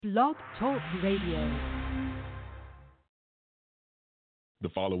Blog Talk Radio. The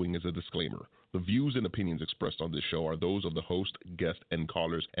following is a disclaimer. The views and opinions expressed on this show are those of the host, guest, and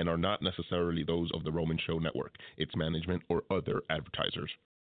callers and are not necessarily those of the Roman Show Network, its management, or other advertisers.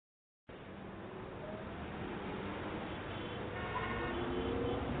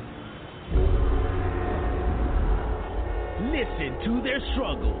 Listen to their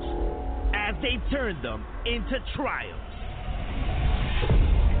struggles as they turn them into triumphs.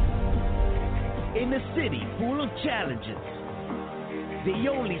 In a city full of challenges, they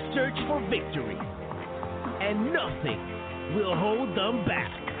only search for victory, and nothing will hold them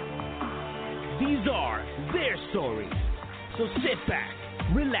back. These are their stories, so sit back,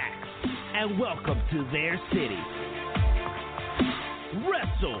 relax, and welcome to their city.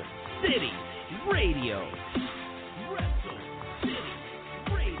 Wrestle City Radio. Wrestle City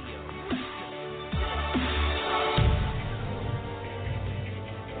Radio.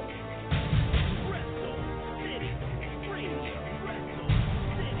 Wrestle City Radio.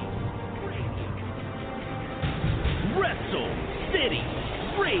 Wrestle City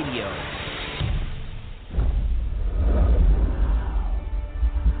Radio.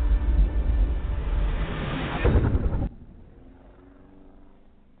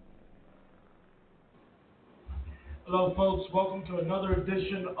 Hello, folks. Welcome to another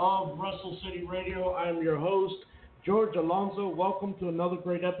edition of Wrestle City Radio. I am your host, George Alonso. Welcome to another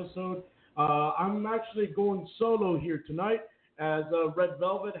great episode. I'm actually going solo here tonight, as Red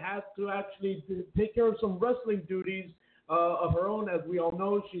Velvet has to actually take care of some wrestling duties of her own. As we all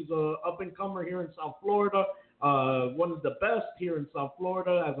know, she's an up-and-comer here in South Florida, one of the best here in South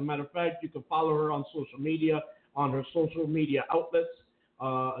Florida. As a matter of fact, you can follow her on social media, on her social media outlets.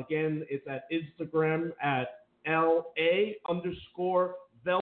 Again, it's at Instagram at LA_Velvet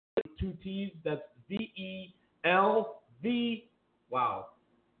with two T's. That's VELVETT.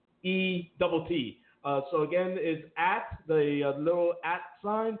 So again, it's at the little at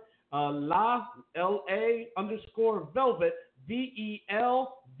sign, LA_Velvet,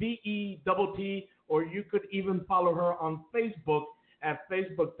 VELVETT, or you could even follow her on Facebook at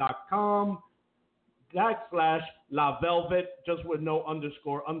facebook.com/La Velvet, just with no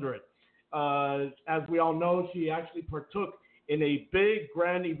underscore under it. As we all know, she actually partook in a big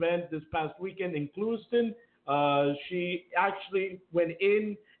grand event this past weekend in Clewiston. She actually went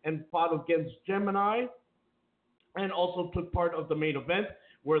in and fought against Gemini, and also took part of the main event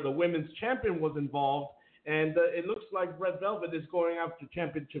where the women's champion was involved. And it looks like Red Velvet is going after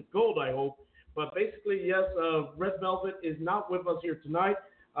championship gold, I hope. But basically, yes, Red Velvet is not with us here tonight.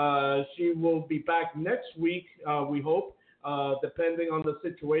 She will be back next week, we hope, depending on the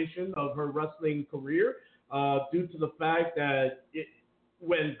situation of her wrestling career, due to the fact that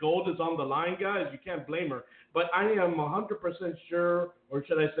when gold is on the line, guys, you can't blame her. But I am 100% sure, or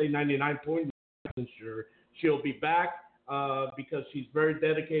should I say 99.9% sure, she'll be back because she's very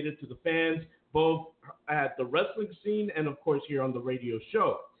dedicated to the fans, both at the wrestling scene and, of course, here on the radio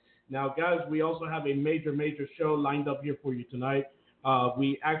show. Now, guys, we also have a major show lined up here for you tonight.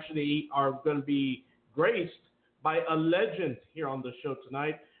 We actually are going to be graced by a legend here on the show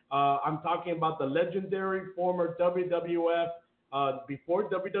tonight. I'm talking about the legendary former WWF, before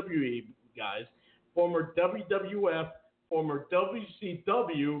WWE, guys, former WWF, former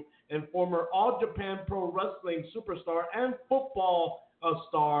WCW, and former All Japan Pro Wrestling superstar and football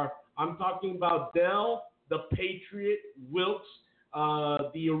star. I'm talking about Del, the Patriot Wilkes.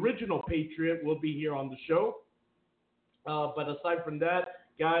 The original Patriot will be here on the show. But aside from that,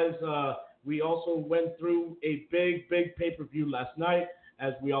 guys, we also went through a big pay-per-view last night.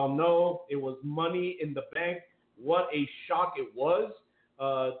 As we all know, it was Money in the Bank. What a shock it was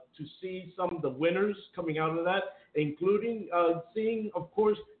to see some of the winners coming out of that, including seeing, of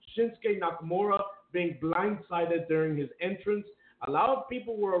course, Shinsuke Nakamura being blindsided during his entrance. A lot of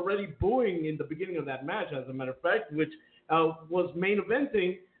people were already booing in the beginning of that match, as a matter of fact, which was main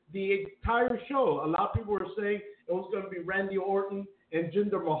eventing the entire show. A lot of people were saying it was going to be Randy Orton and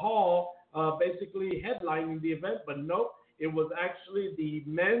Jinder Mahal basically headlining the event, but nope, it was actually the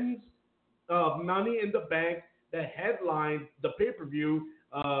men's Money in the Bank that headlined the pay-per-view,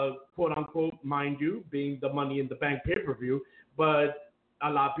 quote unquote, mind you, being the Money in the Bank pay-per-view. But a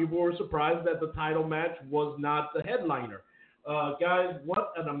lot of people were surprised that the title match was not the headliner. Guys,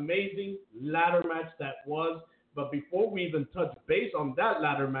 what an amazing ladder match that was. But before we even touch base on that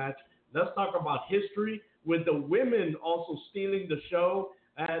ladder match, let's talk about history, with the women also stealing the show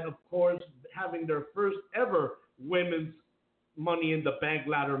and, of course, having their first ever women's Money in the Bank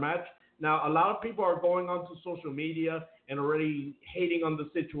ladder match. Now, a lot of people are going onto social media and already hating on the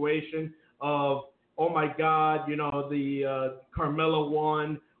situation of, oh my God, you know, the Carmella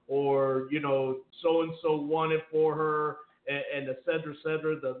won, or so-and-so won it for her, and et cetera, et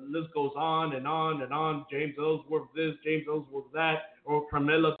cetera. The list goes on and on and on. James Ellsworth this, James Ellsworth that, or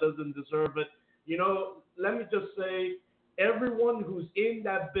Carmella doesn't deserve it. Let me just say, everyone who's in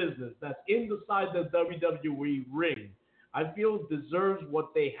that business, that's inside the WWE ring, I feel deserves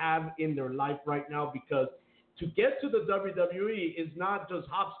what they have in their life right now, because to get to the WWE is not just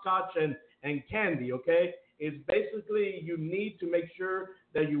hopscotch and candy, okay? It's basically you need to make sure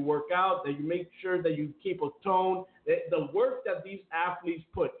that you work out, that you make sure that you keep a tone. The work that these athletes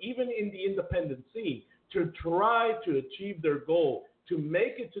put, even in the independent scene, to try to achieve their goal, to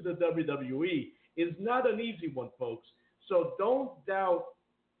make it to the WWE, is not an easy one, folks. So don't doubt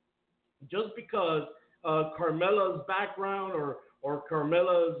just because Carmella's background or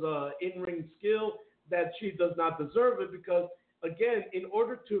Carmella's in-ring skill that she does not deserve it, because again, in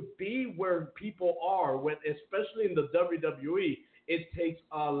order to be where people are, especially in the WWE, it takes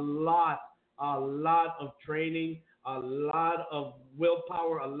a lot of training, a lot of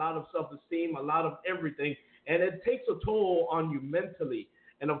willpower, a lot of self-esteem, a lot of everything, and it takes a toll on you mentally.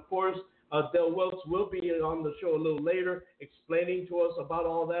 And of course, Del Wilkes will be on the show a little later, explaining to us about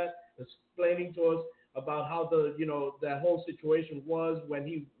all that, explaining to us about how that whole situation was when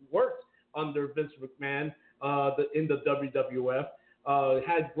he worked under Vince McMahon in the WWF.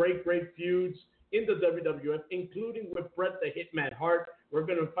 Had great feuds in the WWF, including with Bret the Hitman Hart. We're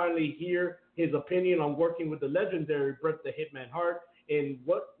going to finally hear his opinion on working with the legendary Bret the Hitman Hart in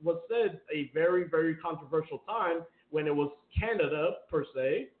what was said a very, very controversial time when it was Canada, per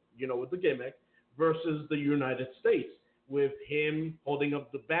se, with the gimmick, versus the United States, with him holding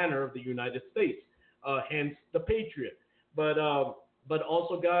up the banner of the United States, hence the Patriot. But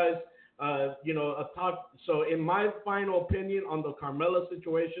also, guys, so in my final opinion on the Carmella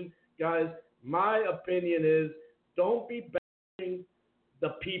situation, guys, my opinion is don't be bashing the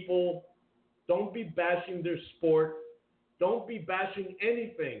people, don't be bashing their sport, don't be bashing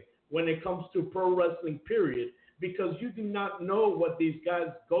anything when it comes to pro wrestling, period, because you do not know what these guys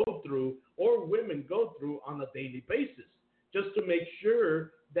go through or women go through on a daily basis, just to make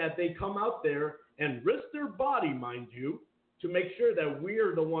sure that they come out there and risk their body, mind you, to make sure that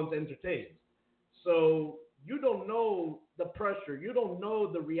we're the ones entertained. So you don't know the pressure. You don't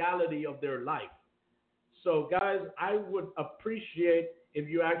know the reality of their life. So, guys, I would appreciate if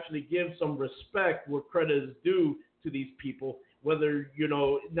you actually give some respect where credit is due to these people, whether,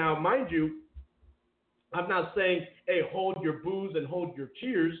 now, mind you, I'm not saying, hey, hold your boos and hold your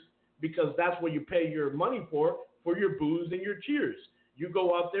cheers, because that's what you pay your money for your boos and your cheers. You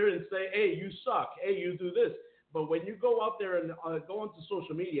go out there and say, hey, you suck. Hey, you do this. But when you go out there and go onto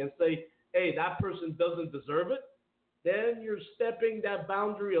social media and say, hey, that person doesn't deserve it, then you're stepping that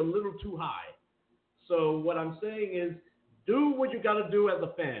boundary a little too high. So what I'm saying is, do what you got to do as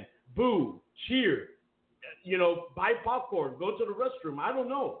a fan. Boo, cheer, buy popcorn, go to the restroom. I don't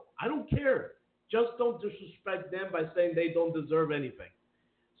know. I don't care. Just don't disrespect them by saying they don't deserve anything.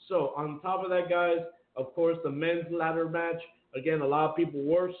 So on top of that, guys, of course, the men's ladder match, again, a lot of people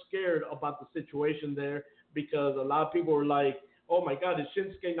were scared about the situation there, because a lot of people were like, oh my God, is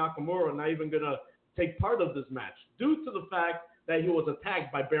Shinsuke Nakamura not even going to take part of this match? Due to the fact that he was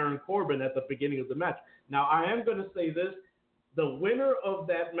attacked by Baron Corbin at the beginning of the match. Now, I am going to say this. The winner of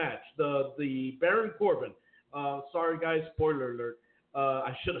that match, the Baron Corbin, sorry guys, spoiler alert.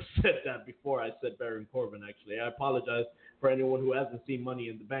 I should have said that before I said Baron Corbin, actually. I apologize for anyone who hasn't seen Money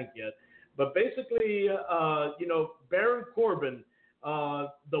in the Bank yet. But basically, Baron Corbin, the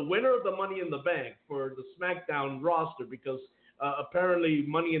winner of the Money in the Bank for the SmackDown roster, because apparently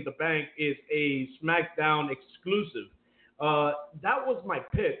Money in the Bank is a SmackDown exclusive. That was my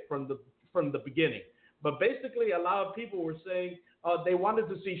pick from the beginning. But basically, a lot of people were saying they wanted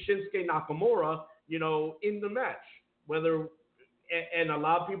to see Shinsuke Nakamura, in the match. And a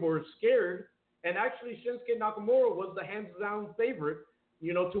lot of people were scared. And actually, Shinsuke Nakamura was the hands-down favorite,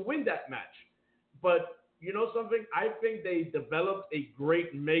 to win that match. But you know something? I think they developed a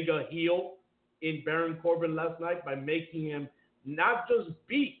great mega heel in Baron Corbin last night by making him not just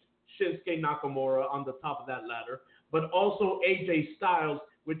beat Shinsuke Nakamura on the top of that ladder, but also AJ Styles,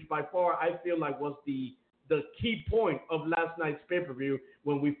 which by far I feel like was the key point of last night's pay-per-view,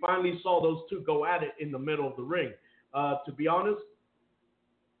 when we finally saw those two go at it in the middle of the ring. To be honest,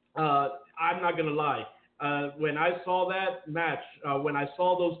 I'm not going to lie. When I saw that match, when I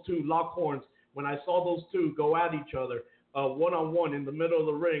saw those two lock horns, when I saw those two go at each other one-on-one in the middle of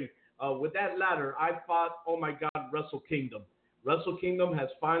the ring with that ladder, I thought, oh my God, Wrestle Kingdom. Wrestle Kingdom has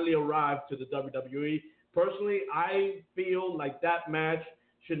finally arrived to the WWE. Personally, I feel like that match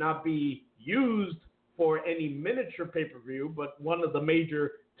should not be used for any miniature pay-per-view, but one of the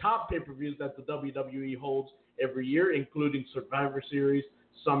major top pay-per-views that the WWE holds every year, including Survivor Series,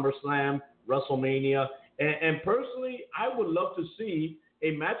 SummerSlam, WrestleMania. And personally, I would love to see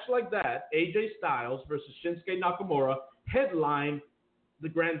a match like that, AJ Styles versus Shinsuke Nakamura, headline the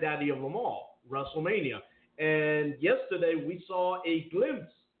granddaddy of them all, WrestleMania. And yesterday we saw a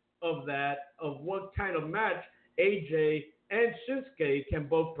glimpse of that, of what kind of match AJ and Shinsuke can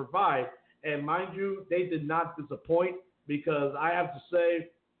both provide. And mind you, they did not disappoint, because I have to say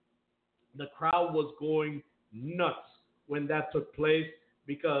the crowd was going nuts when that took place,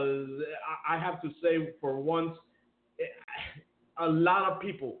 because I have to say, for once, a lot of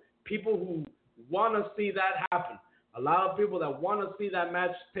people who want to see that happen, a lot of people that want to see that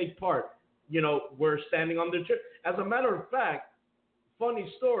match take part, were standing on their chair. As a matter of fact,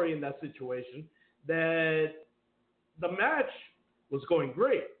 funny story in that situation, that the match was going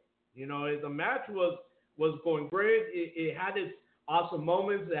great. The match was going great. It had its awesome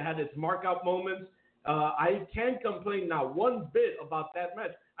moments. It had its mark-out moments. I can't complain not one bit about that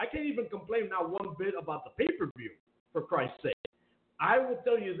match. I can't even complain not one bit about the pay-per-view, for Christ's sake. I will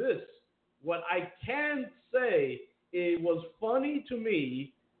tell you this. What I can say, it was funny to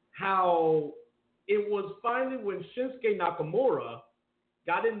me how it was finally when Shinsuke Nakamura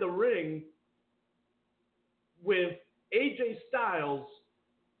got in the ring with AJ Styles,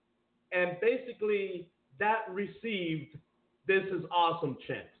 and basically that received "This is awesome"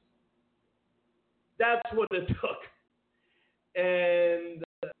 chant. That's what it took. And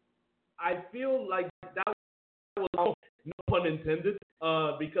I feel like that was, no pun intended,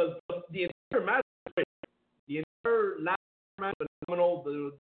 because the entire match was great. The entire last match was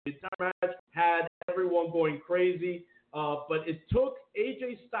phenomenal. The entire match had everyone going crazy. But it took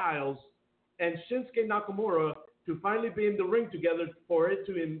AJ Styles and Shinsuke Nakamura to finally be in the ring together for it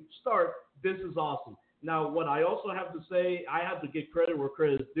to start "This is awesome." Now, what I also have to say, I have to give credit where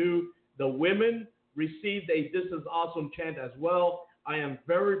credit is due. The women received a "This is awesome" chant as well. I am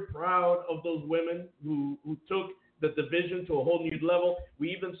very proud of those women who took the division to a whole new level.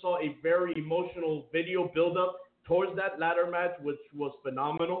 We even saw a very emotional video build-up towards that ladder match, which was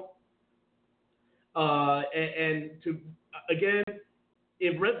phenomenal. And to, again,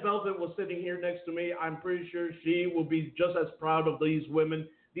 if Red Velvet was sitting here next to me, I'm pretty sure she will be just as proud of these women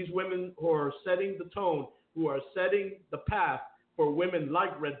who are setting the tone, who are setting the path for women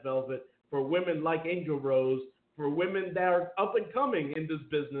like Red Velvet, for women like Angel Rose, for women that are up and coming in this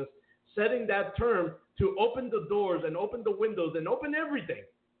business, setting that term to open the doors and open the windows and open everything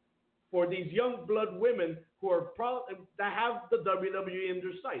for these young blood women who are that have the WWE in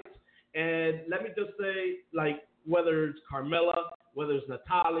their sights. And let me just say, like, whether it's Carmella, whether it's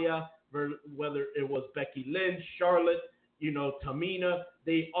Natalia, whether it was Becky Lynch, Charlotte, Tamina,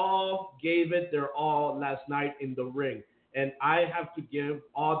 they all gave it their all last night in the ring. And I have to give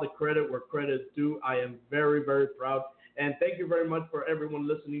all the credit where credit is due. I am very, very proud. And thank you very much for everyone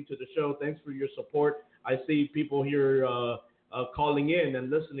listening to the show. Thanks for your support. I see people here calling in and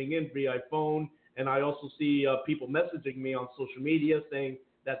listening in via phone. And I also see people messaging me on social media saying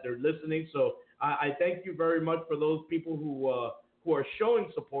that they're listening. So I thank you very much for those people who are showing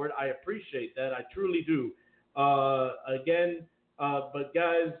support. I appreciate that. I truly do. But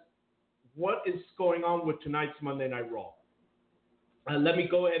guys, what is going on with tonight's Monday Night Raw? Let me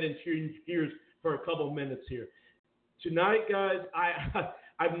go ahead and change gears for a couple minutes here. Tonight, guys,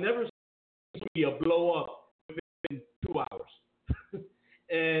 I've never seen a blow up within 2 hours.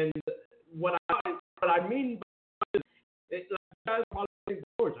 And what I mean by this, guys,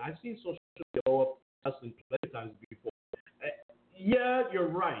 I've seen social media blow up less than plenty times before. Yeah, you're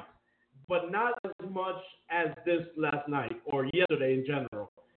right, but not as much as this last night or yesterday in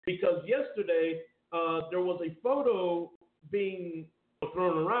general. Because yesterday there was a photo being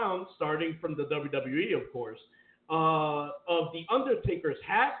thrown around, starting from the WWE, of course, of The Undertaker's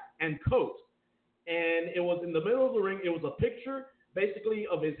hat and coat. And it was in the middle of the ring. It was a picture, basically,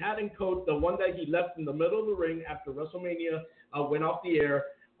 of his hat and coat, the one that he left in the middle of the ring after WrestleMania went off the air,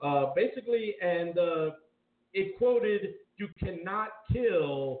 basically. And it quoted, "You cannot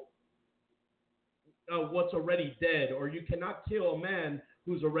kill what's already dead, or you cannot kill a man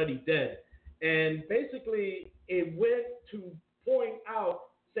who's already dead." And basically, it went to point out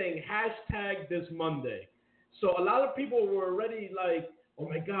saying #this Monday. So a lot of people were already like, "Oh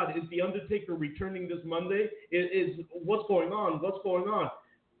my God, is The Undertaker returning this Monday? Is what's going on? What's going on?"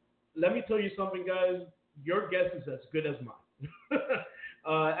 Let me tell you something, guys. Your guess is as good as mine.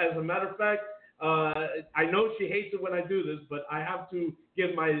 As a matter of fact, I know she hates it when I do this, but I have to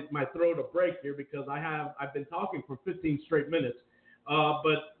give my throat a break here because I've been talking for 15 straight minutes.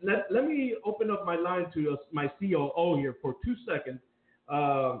 But let me open up my line to my COO here for 2 seconds.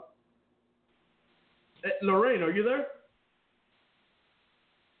 Lorraine, are you there?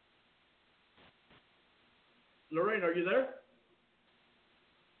 Lorraine, are you there?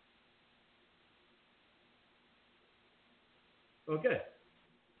 Okay.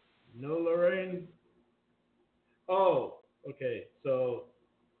 No, Lorraine. Oh, okay. So,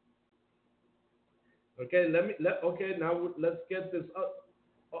 okay. Okay. Now let's get this up.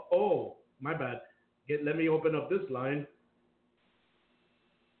 Oh, my bad. Let me open up this line.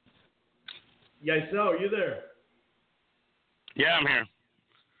 Yaisel, are you there? Yeah, I'm here.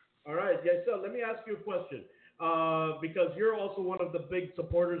 All right, Yaisel, let me ask you a question. Because you're also one of the big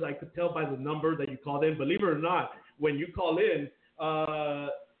supporters, I could tell by the number that you called in. Believe it or not, when you call in,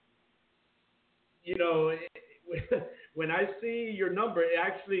 you know, when I see your number, it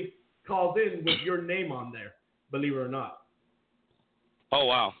actually calls in with your name on there. Believe it or not. Oh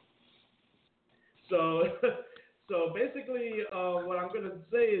wow. So, so basically, what I'm going to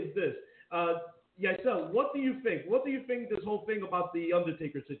say is this. Yaisel, what do you think? What do you think this whole thing about the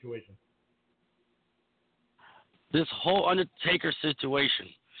Undertaker situation? This whole Undertaker situation.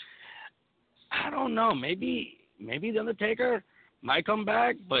 I don't know. Maybe the Undertaker might come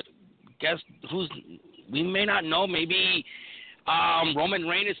back, but guess we may not know. Maybe Roman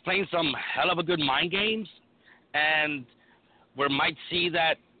Reigns is playing some hell of a good mind games, and we might see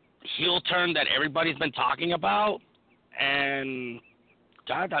that heel turn that everybody's been talking about. And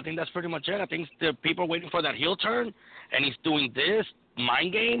God, I think that's pretty much it. I think the people are waiting for that heel turn, and he's doing this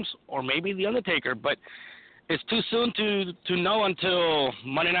mind games, or maybe the Undertaker. But it's too soon to know until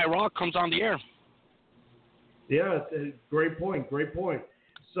Monday Night Raw comes on the air. Yeah, great point. Great point.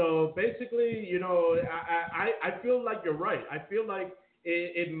 So basically, you know, I feel like you're right. I feel like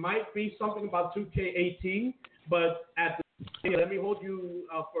it might be something about 2K18, but let me hold you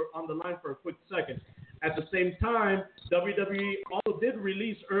on the line for a quick second. At the same time, WWE also did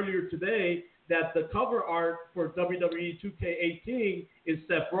release earlier today that the cover art for WWE 2K18 is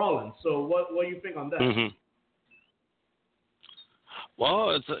Seth Rollins. So what do you think on that? Mm-hmm.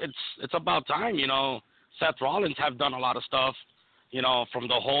 Well, it's about time, you know. Seth Rollins have done a lot of stuff, you know, from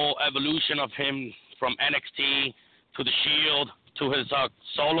the whole evolution of him from NXT to the Shield to his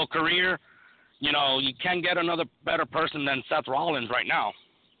solo career. You know, you can't get another better person than Seth Rollins right now.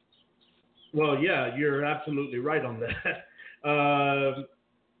 Well, yeah, you're absolutely right on that.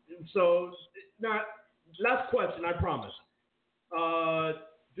 So now, last question, I promise.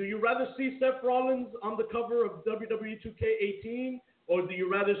 Do you rather see Seth Rollins on the cover of WWE 2K18, or do you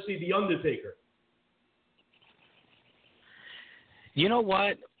rather see The Undertaker? You know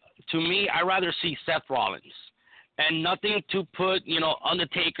what? To me, I rather see Seth Rollins. And nothing to put, you know,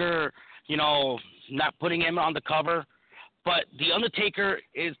 Undertaker, you know, not putting him on the cover. But The Undertaker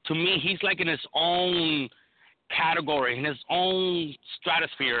is, to me, he's like in his own category, in his own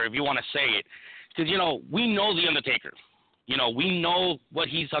stratosphere, if you want to say it. Because, you know, we know The Undertaker. You know, we know what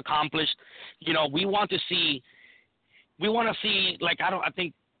he's accomplished. You know, we want to see, like, I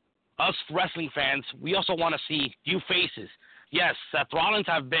think us wrestling fans, we also want to see new faces. Yes, Seth Rollins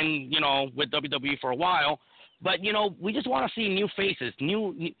have been, you know, with WWE for a while, but, you know, we just want to see new faces,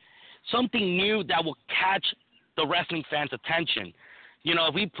 something new that will catch the wrestling fans' attention. You know,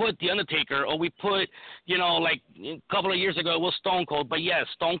 if we put The Undertaker, or we put, you know, like a couple of years ago it was Stone Cold, but yes,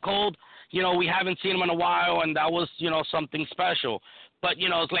 Stone Cold, you know, we haven't seen him in a while, and that was, you know, something special. But, you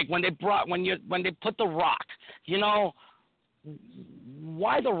know, it's like when they put The Rock, you know,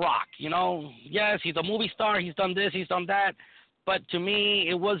 why The Rock? You know, yes, he's a movie star, he's done this, he's done that, but to me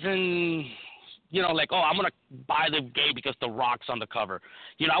it wasn't, you know, like, oh, I'm going to buy the game because The Rock's on the cover.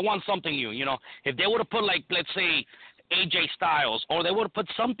 You know, I want something new. You know, if they would have put, like, let's say, AJ Styles, or they would have put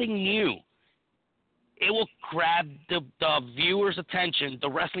something new, it will grab the viewer's attention, the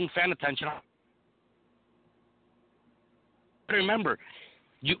wrestling fan attention. Remember,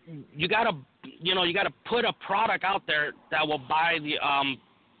 you gotta put a product out there that will buy the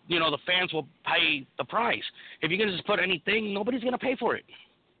you know, the fans will pay the price. If you're gonna just put anything, nobody's gonna pay for it.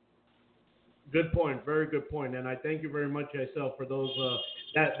 Good point. Very good point. And I thank you very much, Yaisel, for those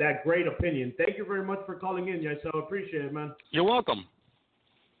that great opinion. Thank you very much for calling in, Yaisel. Appreciate it, man. You're welcome.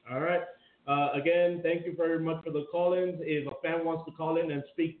 All right. Again, thank you very much for the call-ins. If a fan wants to call in and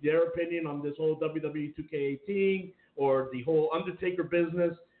speak their opinion on this whole WWE 2K18 or the whole Undertaker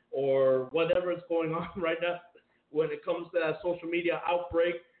business or whatever is going on right now when it comes to that social media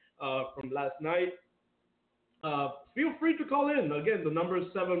outbreak from last night, feel free to call in. Again, the number is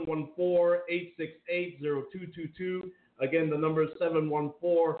 714-868-0222. Again, the number is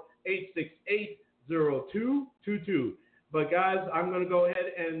 714-868-0222. But guys, I'm going to go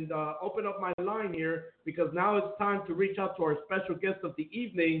ahead and open up my line here because now it's time to reach out to our special guest of the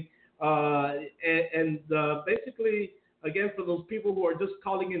evening. Basically, again, for those people who are just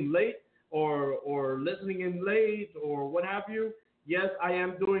calling in late or listening in late or what have you, yes, I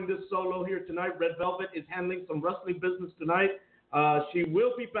am doing this solo here tonight. Red Velvet is handling some wrestling business tonight. She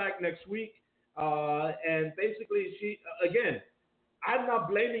will be back next week. And basically, I'm not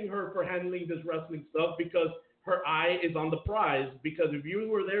blaming her for handling this wrestling stuff because her eye is on the prize. Because if you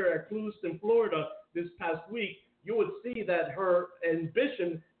were there at Clewiston, Florida this past week, you would see that her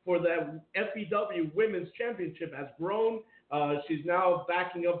ambition for the FEW Women's Championship has grown. She's now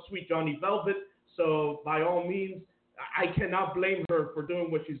backing up Sweet Johnny Velvet. So by all means, I cannot blame her for doing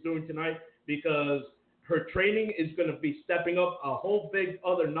what she's doing tonight because her training is going to be stepping up a whole big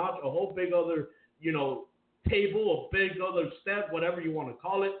other notch, a whole big other, table, a big other step, whatever you want to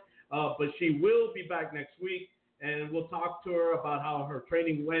call it. But she will be back next week, and we'll talk to her about how her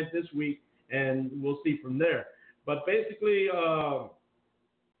training went this week, and we'll see from there. But basically,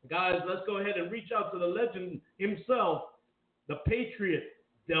 guys, let's go ahead and reach out to the legend himself, the Patriot,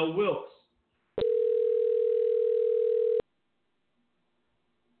 Del Wilkes.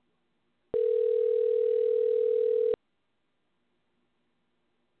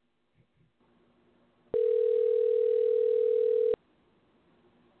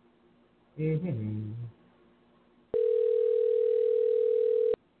 Mm-hmm.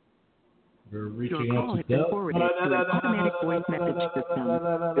 We're reaching out to Del. Automatic voice message system.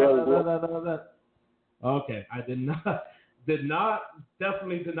 Okay, I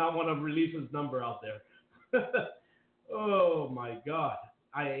definitely did not want to release his number out there. Oh my God.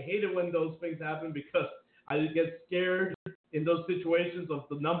 I hate it when those things happen because I get scared in those situations of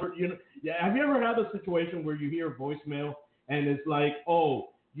the number. Have you ever had a situation where you hear a voicemail and it's like, oh,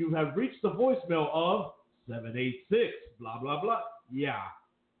 you have reached the voicemail of 786, blah, blah, blah. Yeah.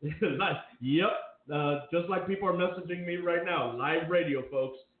 Yep. Just like people are messaging me right now, live radio,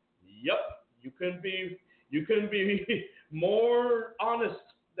 folks. Yep. You couldn't be more honest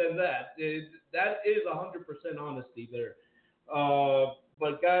than that. That is 100% honesty there.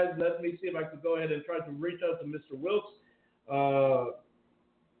 But guys, let me see if I can go ahead and try to reach out to Mr. Wilkes.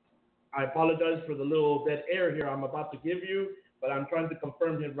 I apologize for the little dead air here I'm about to give you, but I'm trying to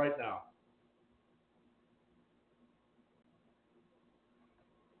confirm him right now.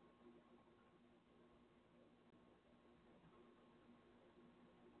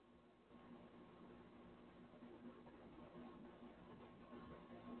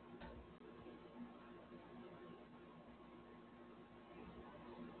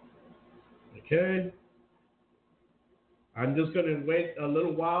 Okay. I'm just going to wait a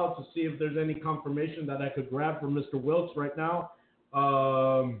little while to see if there's any confirmation that I could grab from Mr. Wilkes right now.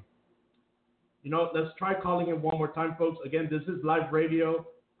 Let's try calling him one more time, folks. Again, this is live radio.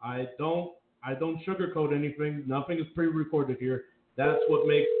 I don't sugarcoat anything. Nothing is pre-recorded here. That's what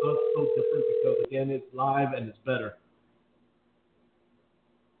makes us so different because, again, it's live and it's better.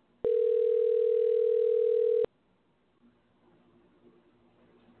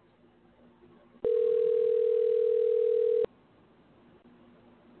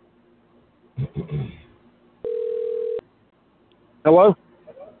 Hello?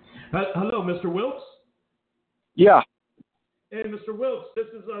 Hello, Mr. Wilkes? Yeah. Hey, Mr. Wilkes, this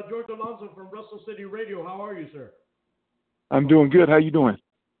is George Alonso from Wrestle City Radio. How are you, sir? I'm doing good. How you doing?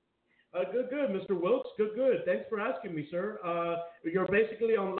 Good, Mr. Wilkes. Good. Thanks for asking me, sir. You're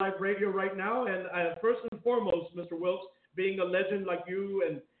basically on live radio right now, and first and foremost, Mr. Wilkes, being a legend like you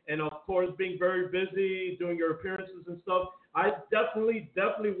and of course, being very busy, doing your appearances and stuff, I definitely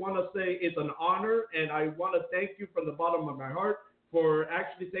want to say it's an honor, and I want to thank you from the bottom of my heart for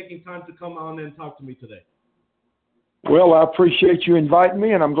actually taking time to come on and talk to me today. Well, I appreciate you inviting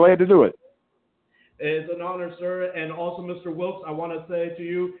me, and I'm glad to do it. It's an honor, sir. And also, Mr. Wilkes, I want to say to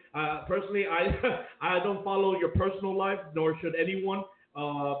you, personally, I don't follow your personal life, nor should anyone.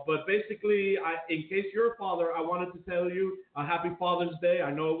 But basically, in case you're a father, I wanted to tell you a happy Father's Day.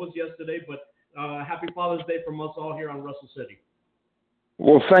 I know it was yesterday, but happy Father's Day from us all here on Wrestle City.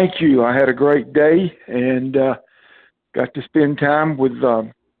 Well, thank you. I had a great day and got to spend time with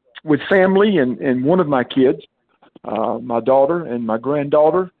family and one of my kids, my daughter and my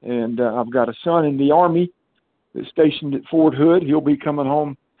granddaughter. And I've got a son in the Army that's stationed at Fort Hood. He'll be coming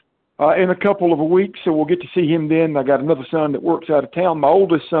home in a couple of weeks, so we'll get to see him then. I got another son that works out of town, my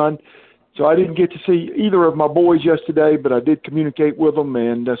oldest son. So I didn't get to see either of my boys yesterday, but I did communicate with them,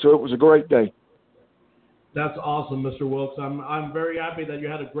 and so it was a great day. That's awesome, Mr. Wilkes. I'm very happy that you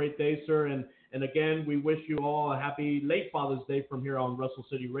had a great day, sir. And again, we wish you all a happy late Father's Day from here on Wrestle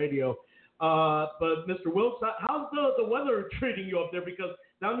City Radio. But Mr. Wilkes, how's the weather treating you up there? Because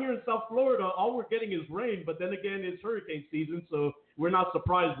down here in South Florida, all we're getting is rain. But then again, it's hurricane season, so we're not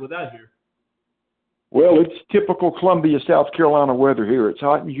surprised with that here. Well, it's typical Columbia, South Carolina weather here. It's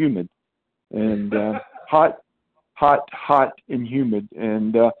hot and humid, and hot and humid,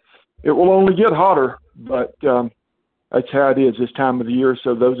 and it will only get hotter. But that's how it is this time of the year.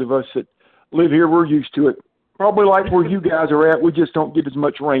 So those of us that live here, we're used to it. Probably like where you guys are at. We just don't get as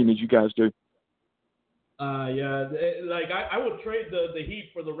much rain as you guys do. Yeah, like I would trade the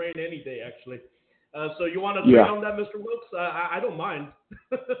heat for the rain any day, actually. So you want to trade on that, Mr. Wilkes? I don't mind.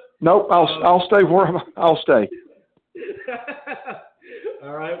 Nope, I'll stay where I'll stay.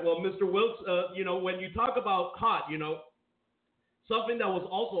 All right. Well, Mr. Wilkes, when you talk about hot, something that was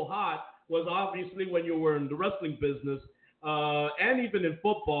also hot was obviously when you were in the wrestling business, and even in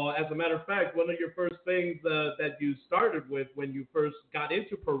football. As a matter of fact, one of your first things that you started with when you first got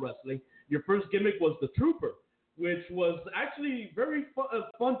into pro wrestling, your first gimmick was the Trooper, which was actually very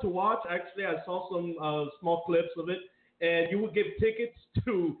fun to watch. Actually, I saw some small clips of it, and you would give tickets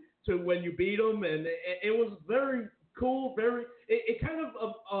to when you beat them, and it was very cool. It kind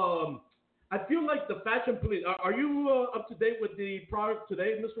of I feel like the fashion police. Are you up to date with the product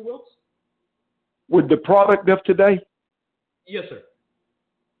today, Mr. Wilkes? With the product of today? Yes, sir.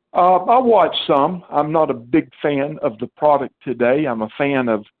 I watch some. I'm not a big fan of the product today. I'm a fan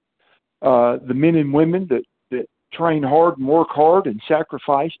of the men and women that train hard and work hard and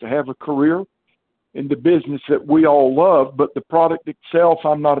sacrifice to have a career in the business that we all love. But the product itself,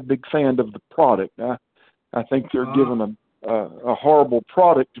 I'm not a big fan of the product. I think they're given a horrible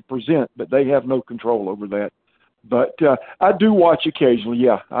product to present, but they have no control over that. But I do watch occasionally,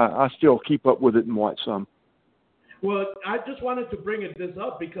 yeah. I still keep up with it and watch some. Well, I just wanted to bring this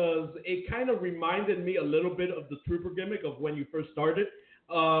up because it kind of reminded me a little bit of the Trooper gimmick of when you first started.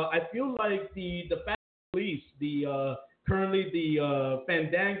 I feel like the Fashion Police, currently the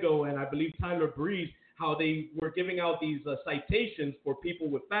Fandango, and I believe Tyler Breeze, how they were giving out these citations for people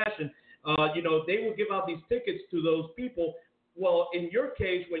with fashion. They would give out these tickets to those people. Well, in your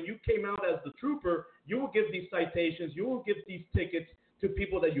case, when you came out as the Trooper, you will give these citations, you will give these tickets to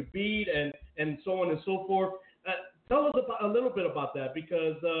people that you beat and so on and so forth. Tell us a little bit about that,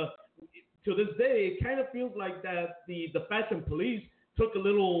 because to this day, it kind of feels like that the Fashion Police took a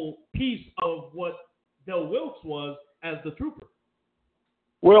little piece of what Bill Wilkes was as the Trooper.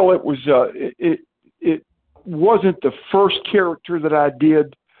 Well, it was it wasn't the first character that I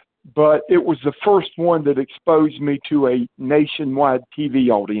did, but it was the first one that exposed me to a nationwide TV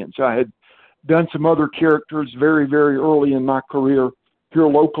audience. I had done some other characters very, very early in my career here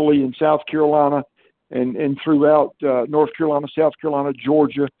locally in South Carolina and throughout North Carolina, South Carolina,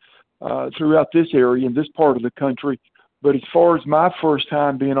 Georgia, throughout this area in this part of the country. But as far as my first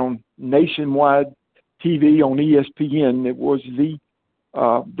time being on nationwide TV on ESPN, it was the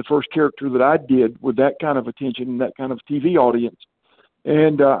first character that I did with that kind of attention and that kind of TV audience.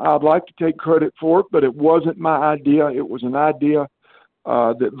 And I'd like to take credit for it, but it wasn't my idea. It was an idea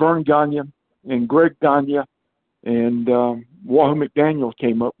that Vern Gagne and Greg Gagne and Wahoo McDaniel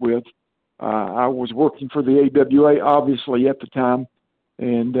came up with. I was working for the AWA, obviously, at the time,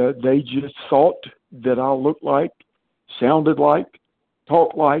 and they just thought that I looked like, sounded like,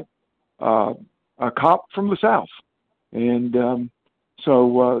 talked like a cop from the South. And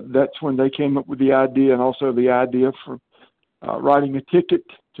so that's when they came up with the idea, and also the idea for writing a ticket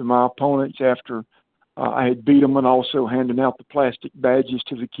to my opponents after I had beat them, and also handing out the plastic badges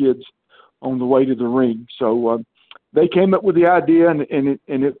to the kids on the way to the ring. So they came up with the idea, and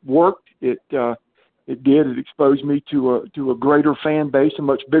it worked. It did. It exposed me to a greater fan base, a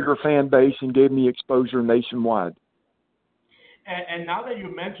much bigger fan base, and gave me exposure nationwide. And now that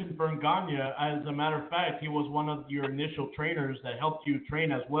you mentioned Vern Gagne, as a matter of fact, he was one of your initial trainers that helped you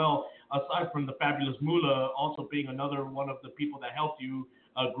train as well, aside from the Fabulous Moolah also being another one of the people that helped you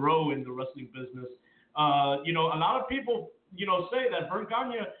grow in the wrestling business. A lot of people, say that Vern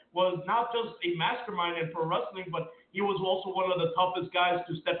Gagne was not just a mastermind in pro wrestling, but he was also one of the toughest guys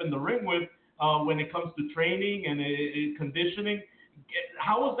to step in the ring with when it comes to training and conditioning.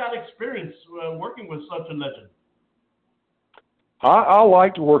 How was that experience working with such a legend? I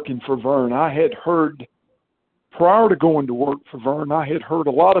liked working for Vern. I had heard, prior to going to work for Vern, I had heard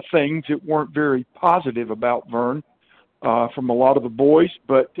a lot of things that weren't very positive about Vern from a lot of the boys,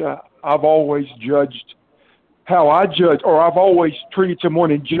 but I've always judged how I judge, or I've always treated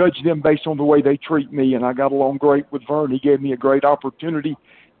someone and judged them based on the way they treat me, and I got along great with Vern. He gave me a great opportunity.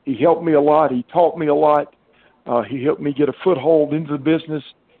 He helped me a lot. He taught me a lot. He helped me get a foothold into the business,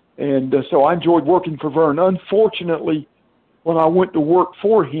 and so I enjoyed working for Vern. Unfortunately, when I went to work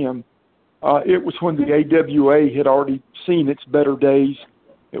for him, It was when the AWA had already seen its better days.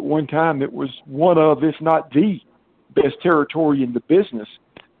 At one time, it was one of, if not the best territory in the business.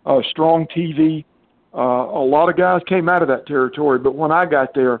 Strong TV. A lot of guys came out of that territory, but when I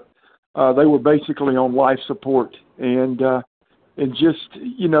got there, they were basically on life support and just,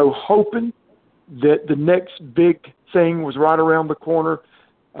 hoping that the next big thing was right around the corner.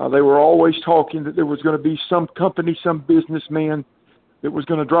 They were always talking that there was going to be some company, some businessman that was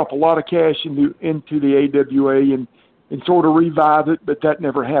going to drop a lot of cash into the AWA and sort of revive it, but that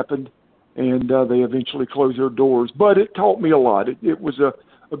never happened, and they eventually closed their doors. But it taught me a lot. It was a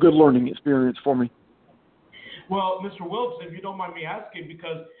good learning experience for me. Well, Mr. Wilkes, if you don't mind me asking,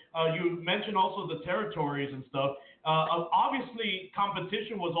 because you mentioned also the territories and stuff, obviously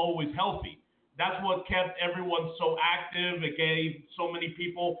competition was always healthy. That's what kept everyone so active. It gave so many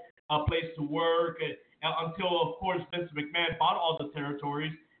people a place to work until, of course, Vince McMahon bought all the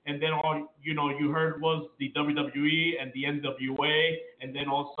territories. And then all you heard was the WWE and the NWA, and then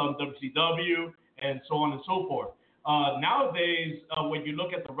all of a sudden WCW, and so on and so forth. Nowadays, when you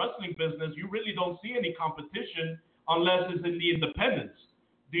look at the wrestling business, you really don't see any competition unless it's in the independents.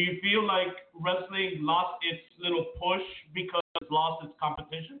 Do you feel like wrestling lost its little push because it's lost its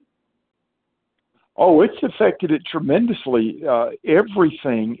competition? Oh, it's affected it tremendously.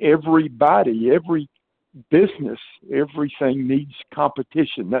 Everything, everybody, every business, everything needs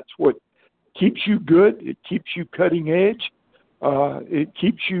competition. That's what keeps you good. It keeps you cutting edge. It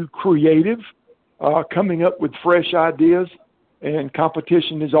keeps you creative, coming up with fresh ideas. And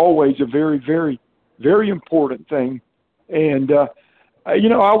competition is always a very, very, very important thing. And, I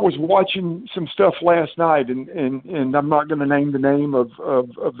was watching some stuff last night, and I'm not going to name the name of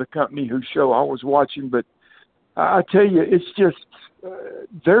the company whose show I was watching, but I tell you, it's just,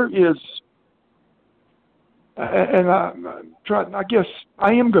 there is, and I guess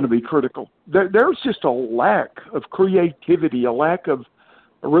I am going to be critical. There's just a lack of creativity, a lack of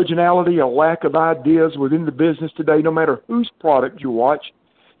originality, a lack of ideas within the business today, no matter whose product you watch.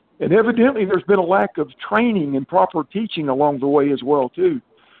 And evidently there's been a lack of training and proper teaching along the way as well, too,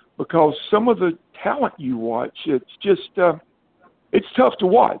 because some of the talent you watch, it's just, it's tough to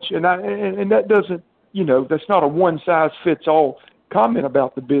watch. And that doesn't, that's not a one-size-fits-all comment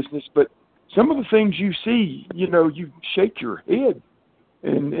about the business, but some of the things you see, you shake your head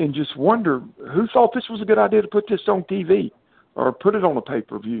and just wonder, who thought this was a good idea to put this on TV or put it on a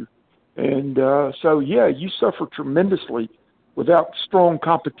pay-per-view? And so, yeah, you suffer tremendously without strong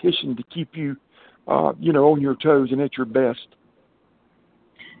competition to keep you, on your toes and at your best.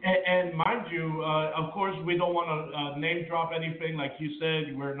 And mind you, of course, we don't want to name drop anything. Like you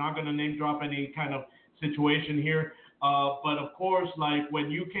said, we're not going to name drop any kind of situation here. But of course, like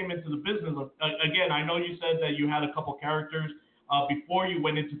when you came into the business, again, I know you said that you had a couple characters before you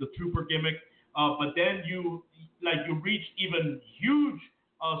went into the trooper gimmick, but then you reached even huge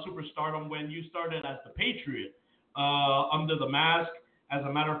superstardom when you started as the Patriot. Under the mask. As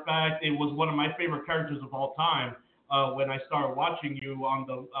a matter of fact, it was one of my favorite characters of all time when I started watching you on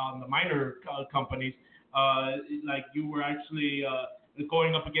the minor companies. Like you were actually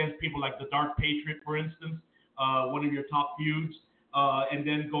going up against people like the Dark Patriot, for instance, one of your top feuds, and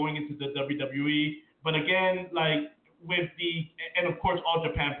then going into the WWE. But again, like and of course, All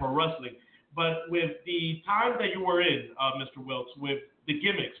Japan Pro Wrestling. But with the time that you were in, Mr. Wilkes, with the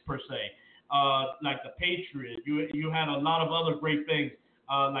gimmicks per se, like the Patriot, you had a lot of other great things,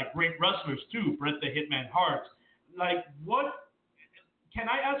 like great wrestlers too, Bret the Hitman Hart. Like, what can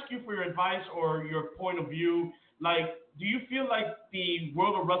I ask you for your advice or your point of view? Like, do you feel like the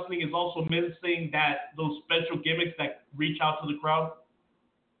world of wrestling is also missing those special gimmicks that reach out to the crowd?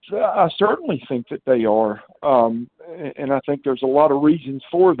 I certainly think that they are, and I think there's a lot of reasons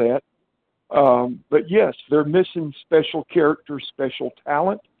for that. But yes, they're missing special characters, special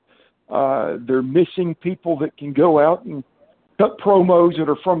talent. They're missing people that can go out and cut promos that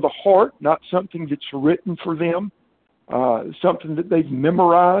are from the heart, not something that's written for them, something that they've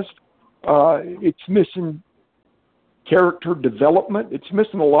memorized. It's missing character development. It's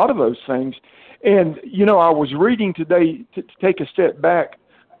missing a lot of those things. And, I was reading today to take a step back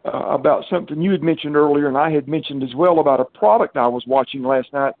about something you had mentioned earlier, and I had mentioned as well about a product I was watching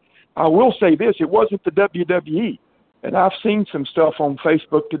last night. I will say this, it wasn't the WWE. And I've seen some stuff on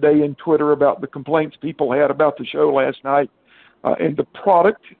Facebook today and Twitter about the complaints people had about the show last night and the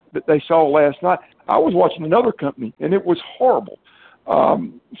product that they saw last night. I was watching another company, and it was horrible.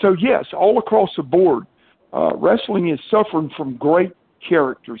 So, yes, all across the board, wrestling is suffering from great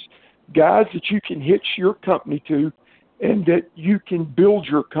characters, guys that you can hitch your company to and that you can build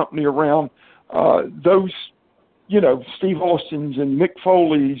your company around. Those, Steve Austin's and Mick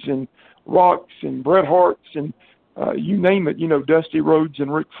Foley's and Rocks and Bret Harts and you name it, Dusty Rhodes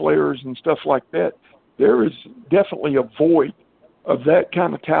and Ric Flairs and stuff like that. There is definitely a void of that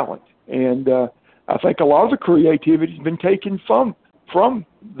kind of talent. And I think a lot of the creativity has been taken from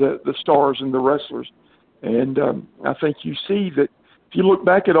the stars and the wrestlers. And I think you see that if you look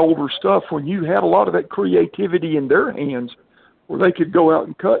back at older stuff, when you had a lot of that creativity in their hands where they could go out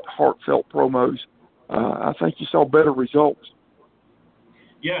and cut heartfelt promos, I think you saw better results.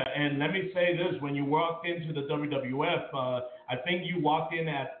 Yeah, and let me say this. When you walked into the WWF, I think you walked in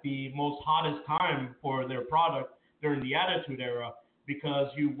at the most hottest time for their product during the Attitude Era,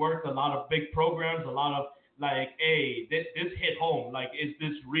 because you worked a lot of big programs, a lot of like, hey, this hit home. Like, is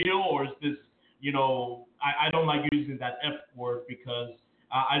this real or is this, I don't like using that F word because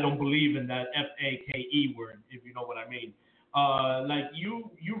I don't believe in that FAKE word, if you know what I mean. Like you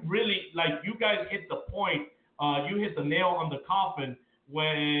really, like you guys hit the point, you hit the nail on the coffin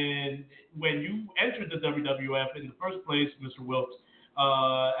when you entered the WWF in the first place, Mr. Wilkes.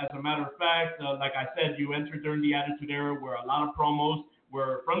 As a matter of fact, like I said, you entered during the Attitude Era where a lot of promos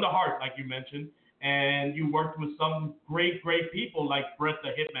were from the heart, like you mentioned, and you worked with some great people like Bret the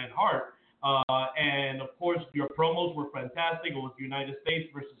Hitman Hart. And of course, your promos were fantastic. It was the United States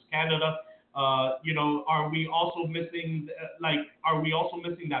versus Canada. Are we also missing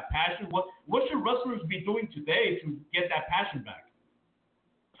that passion? What should wrestlers be doing today to get that passion back?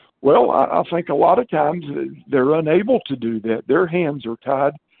 Well, I think a lot of times they're unable to do that. Their hands are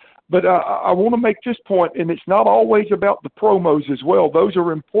tied. But I want to make this point, and it's not always about the promos as well. Those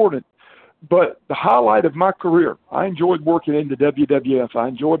are important. But the highlight of my career, I enjoyed working in the WWF. I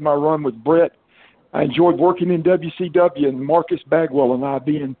enjoyed my run with Bret. I enjoyed working in WCW and Marcus Bagwell and I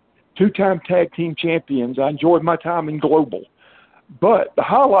being two-time tag team champions. I enjoyed my time in Global. But the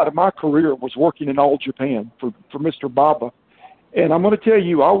highlight of my career was working in All Japan for Mr. Baba. And I'm going to tell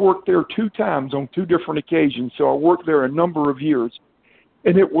you, I worked there 2 times on 2 different occasions, so I worked there a number of years.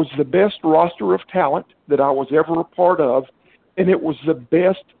 And it was the best roster of talent that I was ever a part of, and it was the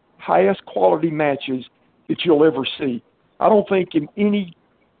best, highest quality matches that you'll ever see. I don't think in any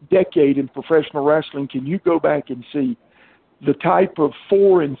decade in professional wrestling can you go back and see the type of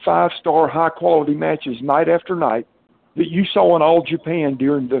 4- and 5-star high-quality matches night after night that you saw in All Japan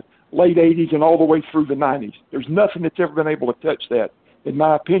during the late 80s and all the way through the 90s. There's nothing that's ever been able to touch that, in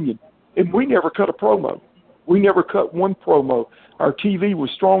my opinion. And we never cut a promo. We never cut one promo. Our TV was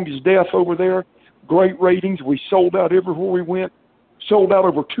strong as death over there, great ratings. We sold out everywhere we went, sold out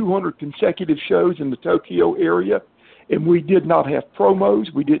over 200 consecutive shows in the Tokyo area, and we did not have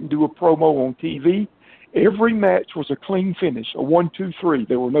promos. We didn't do a promo on TV. Every match was a clean finish, a 1, 2, 3.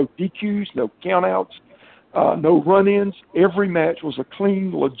 There were no DQs, no countouts, no run-ins. Every match was a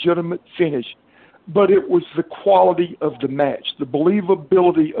clean, legitimate finish. But it was the quality of the match, the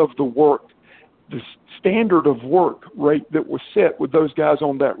believability of the work, the standard of work rate that was set with those guys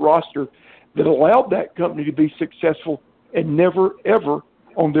on that roster that allowed that company to be successful, and never, ever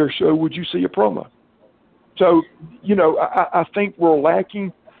on their show would you see a promo. So, I think we're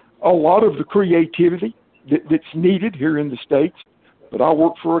lacking a lot of the creativity that's needed here in the States. But I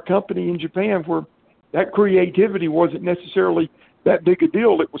worked for a company in Japan where that creativity wasn't necessarily that big a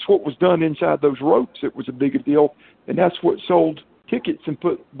deal. It was what was done inside those ropes that was a bigger deal, and that's what sold tickets and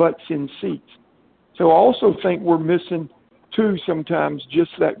put butts in seats. So I also think we're missing, too, sometimes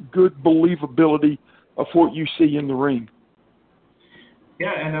just that good believability of what you see in the ring.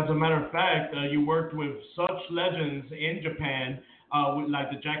 Yeah, and as a matter of fact, you worked with such legends in Japan,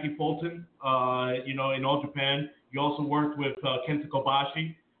 like the Jackie Fulton, in All Japan. You also worked with Kenta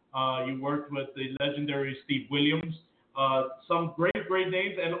Kobashi. You worked with the legendary Steve Williams. Some great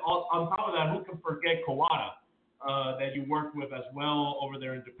names. And on top of that, who can forget Kawada, that you worked with as well over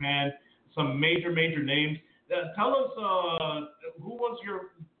there in Japan. Some major names. Tell us who was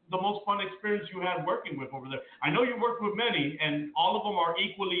the most fun experience you had working with over there. I know you worked with many, and all of them are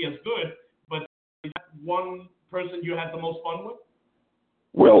equally as good, but is that one person you had the most fun with?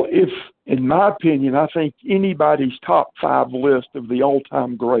 Well, in my opinion, I think anybody's top 5 list of the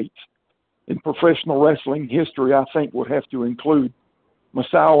all-time greats in professional wrestling history, I think would have to include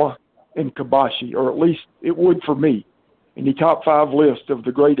Misawa and Kobashi, or at least it would for me. Any top 5 list of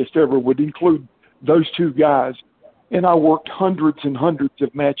the greatest ever would include those 2 guys. And I worked hundreds and hundreds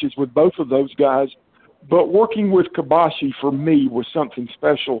of matches with both of those guys. But working with Kobashi for me was something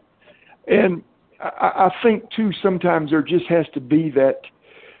special. And I think, too, sometimes there just has to be that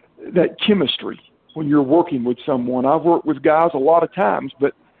chemistry when you're working with someone. I've worked with guys a lot of times,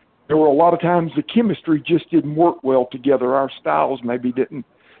 but there were a lot of times the chemistry just didn't work well together. Our styles maybe didn't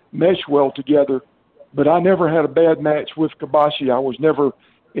mesh well together. But I never had a bad match with Kobashi. I was never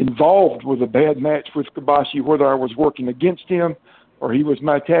involved with a bad match with Kobashi, whether I was working against him or he was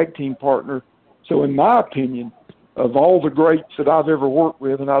my tag team partner. So in my opinion, of all the greats that I've ever worked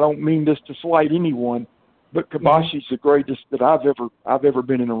with, and I don't mean this to slight anyone, but Kobashi's the greatest that I've ever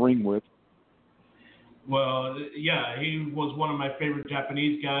been in a ring with. Well, yeah, he was one of my favorite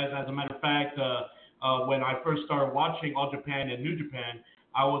Japanese guys. As a matter of fact, when I first started watching All Japan and New Japan,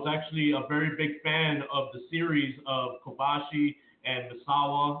 I was actually a very big fan of the series of Kobashi and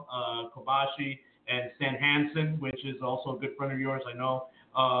Misawa, Kobashi and Stan Hansen, which is also a good friend of yours, I know.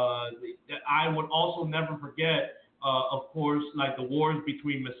 I would also never forget, of course, like the wars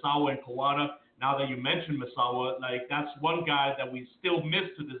between Misawa and Kawada. Now that you mentioned Misawa, like that's one guy that we still miss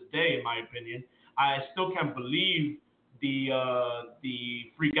to this day, in my opinion. I still can't believe the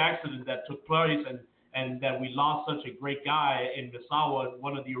freak accident that took place and that we lost such a great guy in Misawa,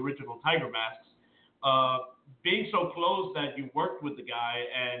 one of the original Tiger Masks. Being so close that you worked with the guy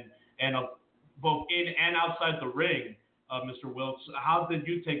and both in and outside the ring, Mr. Wilkes, how did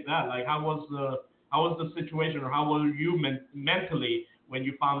you take that? Like, how was the situation, or how were you mentally when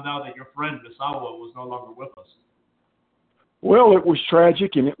you found out that your friend Misawa was no longer with us? Well, it was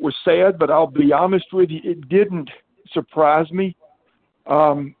tragic and it was sad, but I'll be honest with you, it didn't surprise me.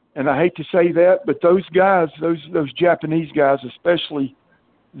 And I hate to say that, but those guys, those Japanese guys especially,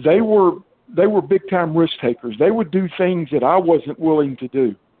 they were big time risk takers. They would do things that I wasn't willing to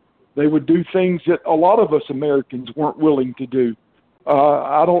do. They would do things that a lot of us Americans weren't willing to do.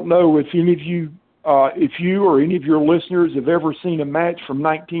 I don't know if any of you, if you or any of your listeners have ever seen a match from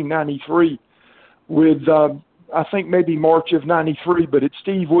 1993 with, I think maybe March of 93, but it's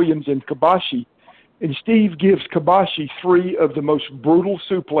Steve Williams and Kobashi. And Steve gives Kobashi 3 of the most brutal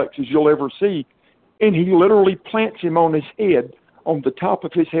suplexes you'll ever see. And he literally plants him on his head, on the top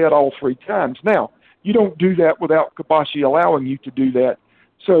of his head all 3 times. Now, you don't do that without Kobashi allowing you to do that.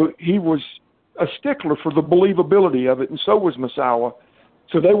 So he was a stickler for the believability of it, and so was Misawa.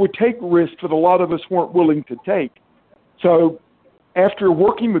 So they would take risks that a lot of us weren't willing to take. So after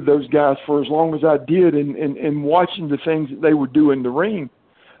working with those guys for as long as I did and watching the things that they would do in the ring,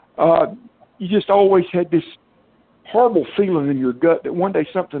 you just always had this horrible feeling in your gut that one day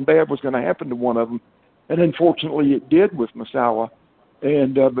something bad was going to happen to one of them. And unfortunately it did with Misawa.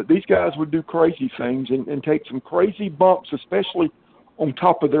 And but these guys would do crazy things and take some crazy bumps, especially on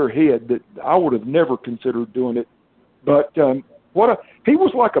top of their head, that I would have never considered doing it. But he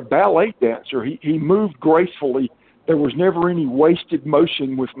was like a ballet dancer. He moved gracefully. There was never any wasted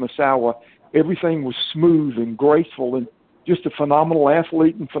motion with Misawa. Everything was smooth and graceful, and just a phenomenal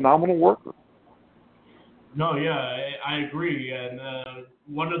athlete and phenomenal worker. No, yeah, I agree. And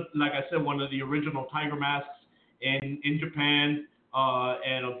like I said, one of the original Tiger Masks in Japan.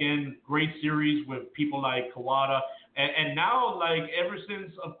 And again, great series with people like Kawada. And now, like, ever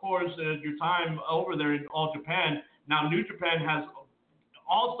since, of course, your time over there in All Japan, now New Japan has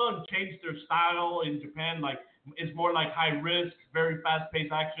all of a sudden changed their style in Japan. Like, it's more like high risk, very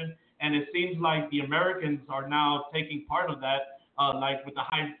fast-paced action. And it seems like the Americans are now taking part of that, like with the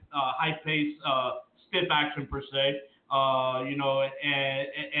high-paced, stiff action per se.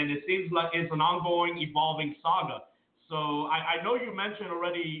 And it seems like it's an ongoing, evolving saga. So I know you mentioned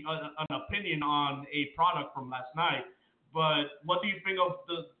already an opinion on a product from last night, but what do you think of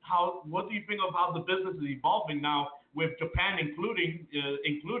how the business is evolving now with Japan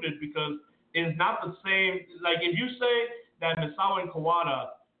included? Because it's not the same. Like, if you say that Misawa and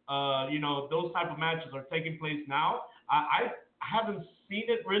Kawada, those type of matches are taking place now, I haven't seen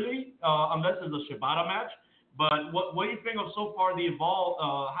it really, unless it's a Shibata match. But what do you think of so far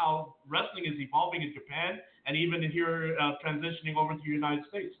how wrestling is evolving in Japan and even here transitioning over to the United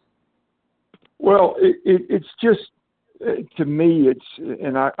States? Well, it's just, to me,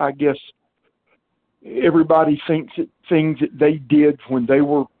 and I guess everybody thinks that things that they did when they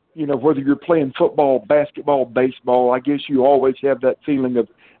were, whether you're playing football, basketball, baseball, I guess you always have that feeling of,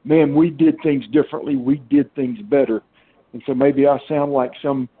 man, we did things differently, we did things better. And so maybe I sound like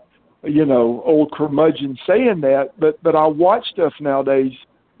some old curmudgeon saying that, but I watch stuff nowadays,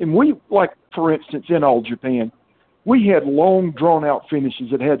 and we, like, for instance, in All Japan, we had long, drawn-out finishes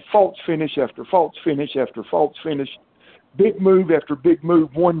that had false finish after false finish after false finish, big move after big move,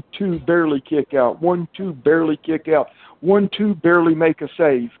 1-2 barely kick out, 1-2 barely kick out, 1-2 barely make a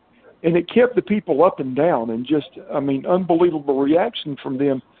save. And it kept the people up and down, and just, unbelievable reaction from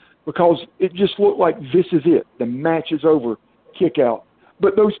them, because it just looked like this is it. The match is over, kick out.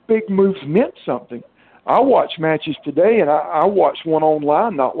 But those big moves meant something. I watch matches today, and I watched one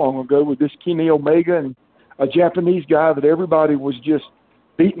online not long ago with this Kenny Omega and a Japanese guy that everybody was just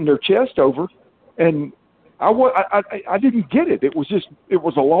beating their chest over. And I didn't get it. It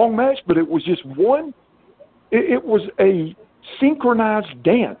was a long match, but it was just one. It was a synchronized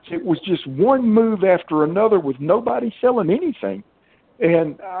dance. It was just one move after another with nobody selling anything.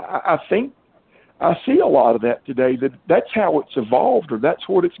 And I think I see a lot of that today. That's how it's evolved, or that's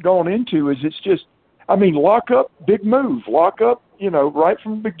what it's gone into. Is it's just, I mean, lock up, big move, lock up, right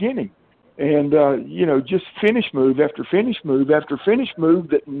from the beginning. And, just finish move after finish move after finish move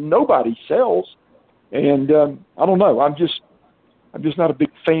that nobody sells. And I don't know. I'm just not a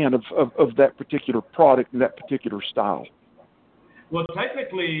big fan of that particular product and that particular style. Well,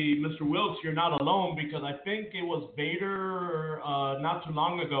 technically, Mr. Wilkes, you're not alone, because I think it was Vader not too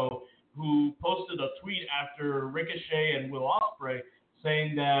long ago who posted a tweet after Ricochet and Will Ospreay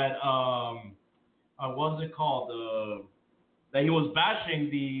saying that what was it called? That he was bashing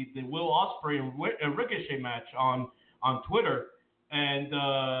the Will Ospreay and Ricochet match on Twitter. And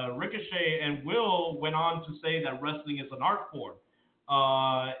Ricochet and Will went on to say that wrestling is an art form,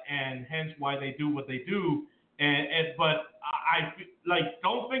 and hence why they do what they do. But I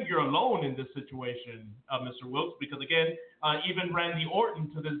don't think you're alone in this situation, Mr. Wilkes, because again, even Randy Orton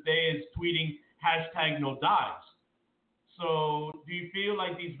to this day is tweeting #NoDives. So do you feel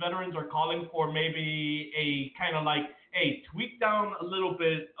like these veterans are calling for maybe a kind of like, hey, tweak down a little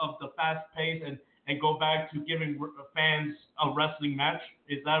bit of the fast pace and go back to giving fans a wrestling match?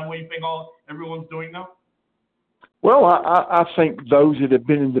 Is that what you think everyone's doing now? Well, I think those that have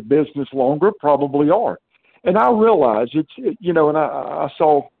been in the business longer probably are. And I realize and I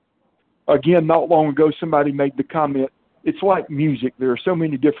saw, again, not long ago, somebody made the comment, it's like music. There are so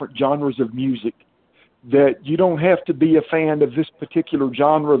many different genres of music that you don't have to be a fan of this particular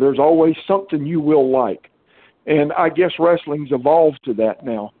genre. There's always something you will like. And I guess wrestling's evolved to that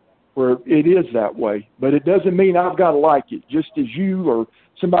now, where it is that way. But it doesn't mean I've got to like it. Just as you or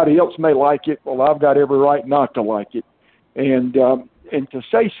somebody else may like it, well, I've got every right not to like it. And to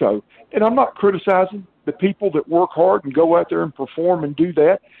say so. And I'm not criticizing the people that work hard and go out there and perform and do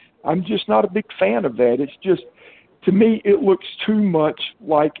that. I'm just not a big fan of that. It's just, to me, it looks too much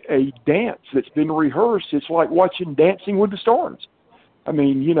like a dance that's been rehearsed. It's like watching Dancing with the Stars. I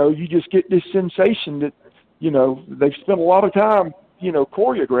mean, you just get this sensation that, they've spent a lot of time,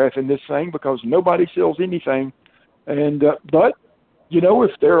 choreographing this thing because nobody sells anything. And, but,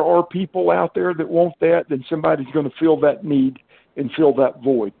 if there are people out there that want that, then somebody's going to feel that need and fill that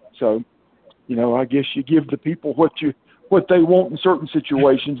void. So, I guess you give the people what they want in certain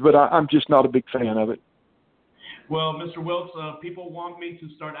situations, but I'm just not a big fan of it. Well, Mr. Wilkes, people want me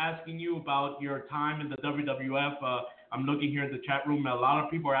to start asking you about your time in the WWF. I'm looking here in the chat room, and a lot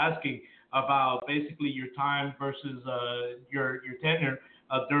of people are asking about basically your time versus your tenure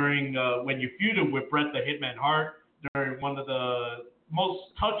during when you feuded with Bret the Hitman Hart during one of the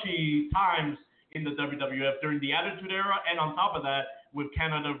most touchy times in the WWF during the Attitude Era, and on top of that, with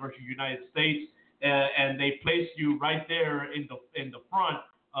Canada versus United States, and they placed you right there in the front,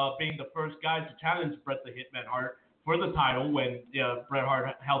 being the first guy to challenge Bret the Hitman Hart for the title when Bret Hart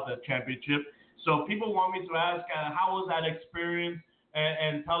held the championship. So people want me to ask, how was that experience,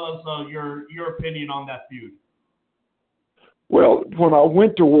 and tell us your opinion on that feud. Well, when I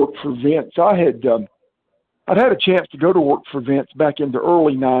went to work for Vince, I'd had a chance to go to work for Vince back in the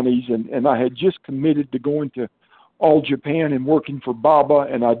early 90s, and I had just committed to going to All Japan and working for Baba,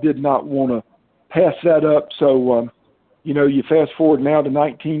 and I did not want to pass that up. So, you fast forward now to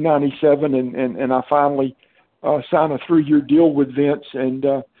 1997, and I finally signed a 3-year deal with Vince. And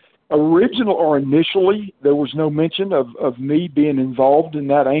initially, there was no mention of me being involved in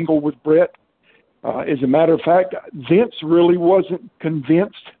that angle with Bret. As a matter of fact, Vince really wasn't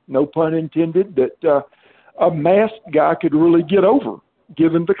convinced, no pun intended, that a masked guy could really get over,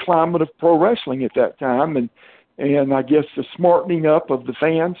 given the climate of pro wrestling at that time, and I guess the smartening up of the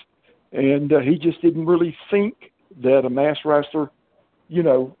fans. And he just didn't really think that a masked wrestler,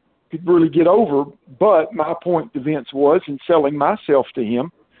 could really get over. But my point to Vince was, in selling myself to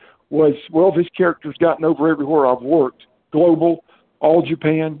him, was, well, this character's gotten over everywhere I've worked. Global, All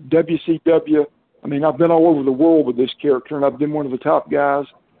Japan, WCW. I mean, I've been all over the world with this character, and I've been one of the top guys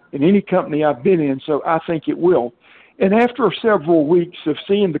in any company I've been in, so I think it will. And after several weeks of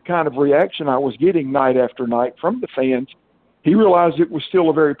seeing the kind of reaction I was getting night after night from the fans, he realized it was still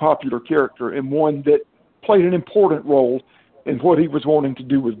a very popular character and one that played an important role in what he was wanting to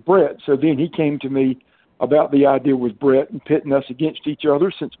do with Bret. So then he came to me about the idea with Bret and pitting us against each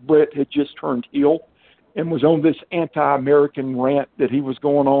other, since Bret had just turned heel and was on this anti-American rant that he was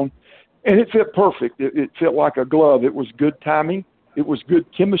going on. And it fit perfect. It fit like a glove. It was good timing. It was good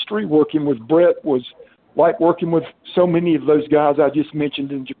chemistry. Working with Bret was like working with so many of those guys I just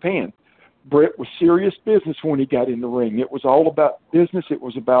mentioned in Japan. Brett was serious business when he got in the ring. It was all about business. It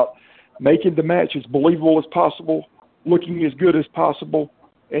was about making the match as believable as possible, looking as good as possible,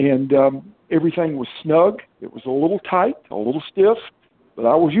 and everything was snug. It was a little tight, a little stiff, but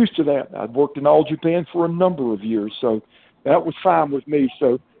I was used to that. I'd worked in All Japan for a number of years, so that was fine with me.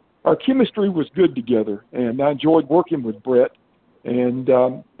 So our chemistry was good together, and I enjoyed working with Brett. And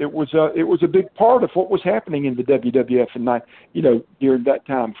it was a big part of what was happening in the WWF during that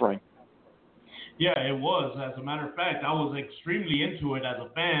time frame. Yeah, it was. As a matter of fact, I was extremely into it as a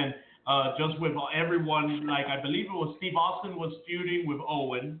fan. Just with everyone, like I believe it was Steve Austin was feuding with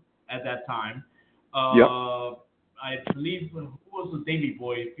Owen at that time. Yep. I believe who was the Davey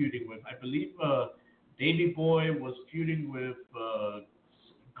Boy feuding with? I believe Davey Boy was feuding with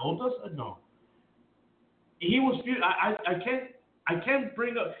Goldust. No, he was feuding. I can't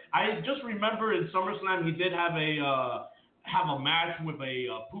bring up. I just remember in SummerSlam he did have a match with a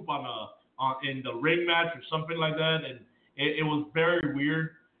poop in the ring match or something like that, and it was very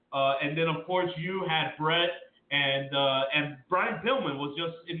weird. And then of course you had Brett and Brian Pillman was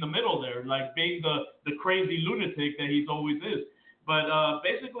just in the middle there, like being the crazy lunatic that he's always is. But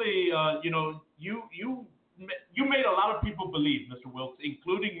basically, you made a lot of people believe, Mr. Wilkes,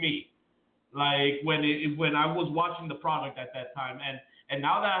 including me. Like when I was watching the product at that time, and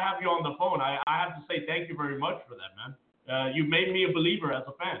now that I have you on the phone, I have to say thank you very much for that, man. You made me a believer as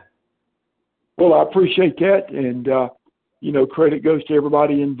a fan. Well, I appreciate that, and credit goes to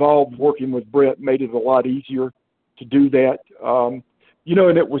everybody involved. Working with Brett made it a lot easier to do that. And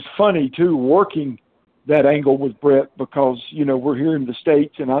it was funny too working that angle with Brett because we're here in the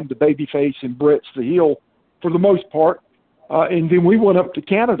States and I'm the babyface and Brett's the heel for the most part. And then we went up to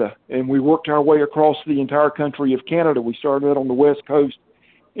Canada, and we worked our way across the entire country of Canada. We started out on the West Coast,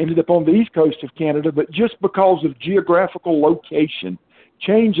 ended up on the East Coast of Canada, but just because of geographical location,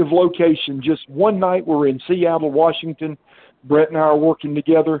 change of location, just one night we're in Seattle, Washington. Brett and I are working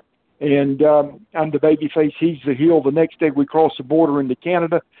together, and I'm the babyface, he's the heel. The next day we cross the border into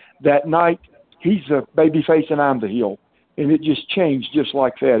Canada. That night, he's the babyface and I'm the heel. And it just changed just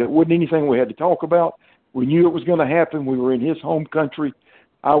like that. It wasn't anything we had to talk about. We knew it was going to happen. We were in his home country.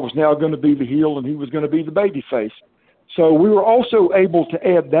 I was now going to be the heel, and he was going to be the babyface. So we were also able to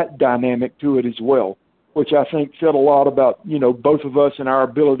add that dynamic to it as well, which I think said a lot about, both of us and our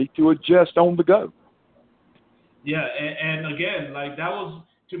ability to adjust on the go. Yeah, and again, like that was,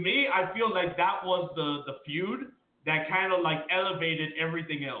 to me, I feel like that was the feud that kind of like elevated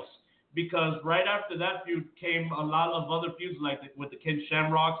everything else. Because right after that feud came a lot of other feuds, like with the Ken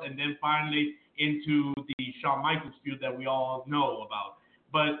Shamrocks, and then finally into the Shawn Michaels feud that we all know about.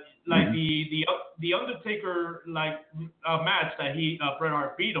 But like the Undertaker match that Bret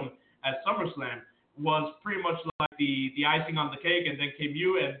Hart beat him at SummerSlam was pretty much like the icing on the cake, and then came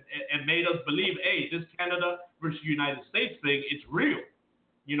you and made us believe, hey, this Canada versus United States thing, it's real,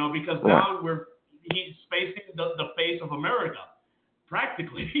 because now he's facing the face of America,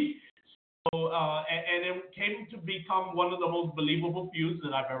 practically. So, and it came to become one of the most believable feuds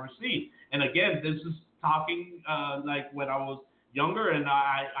that I've ever seen. And again, this is talking like when I was younger, and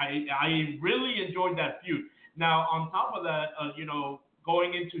I really enjoyed that feud. Now, on top of that,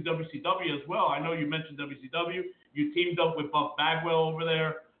 going into WCW as well, I know you mentioned WCW. You teamed up with Buff Bagwell over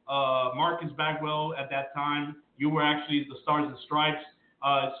there, Marcus Bagwell at that time. You were actually the Stars and Stripes.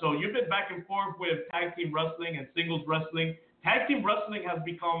 So you've been back and forth with tag team wrestling and singles wrestling. Tag team wrestling has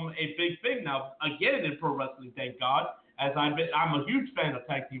become a big thing now, again in pro wrestling, thank God, as I'm a huge fan of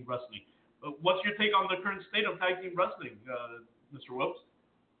tag team wrestling. What's your take on the current state of tag team wrestling, Mr. Wilkes?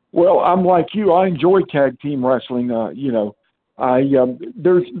 Well, I'm like you. I enjoy tag team wrestling. There's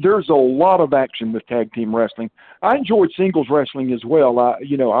a lot of action with tag team wrestling. I enjoyed singles wrestling as well. I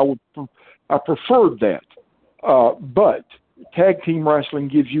preferred that, but tag team wrestling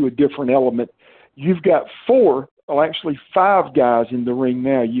gives you a different element. You've got actually 5 guys in the ring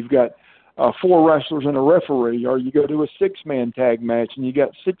now. You've got 4 wrestlers and a referee, or you go to a 6-man tag match and you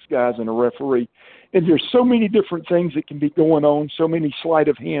got 6 guys and a referee. And there's so many different things that can be going on, so many sleight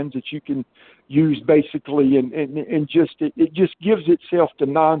of hands that you can use basically, and it just gives itself to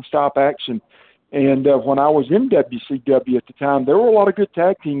nonstop action. And when I was in WCW at the time, there were a lot of good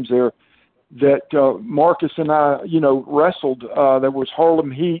tag teams there that Marcus and I, wrestled. There was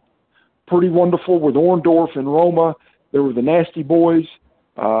Harlem Heat, pretty wonderful, with Orndorff and Roma. There were the Nasty Boys.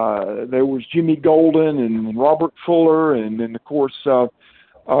 There was Jimmy Golden and Robert Fuller, and then of course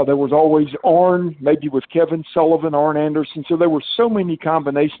there was always Arn, maybe with Kevin Sullivan, Arn Anderson. So there were so many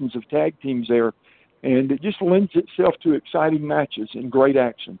combinations of tag teams there, and it just lends itself to exciting matches and great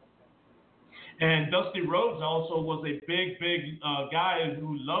action. And Dusty Rhodes also was a big guy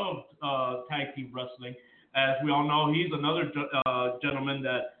who loved tag team wrestling. As we all know, he's another gentleman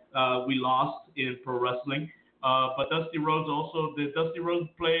that we lost in pro wrestling. But Dusty Rhodes also, did Dusty Rhodes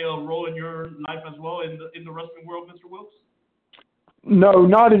play a role in your life as well in the wrestling world, Mr. Wilkes? No,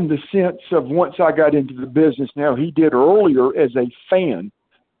 not in the sense of once I got into the business. Now, he did earlier as a fan.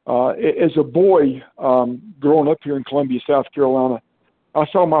 As a boy, growing up here in Columbia, South Carolina, I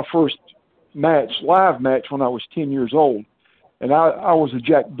saw my first live match when I was 10 years old. And I was a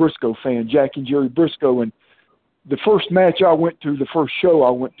Jack Briscoe fan, Jack and Jerry Briscoe. And the first match I went to, the first show I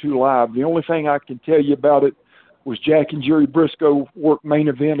went to live, the only thing I can tell you about it was Jack and Jerry Briscoe worked main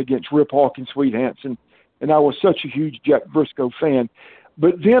event against Rip Hawk and Sweet Hansen. And I was such a huge Jack Briscoe fan.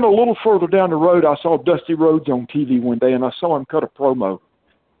 But then a little further down the road, I saw Dusty Rhodes on TV one day, and I saw him cut a promo.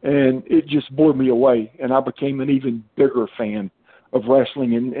 And it just blew me away. And I became an even bigger fan of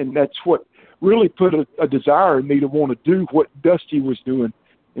wrestling. And that's what really put a desire in me to want to do what Dusty was doing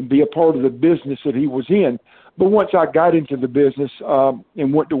and be a part of the business that he was in. But once I got into the business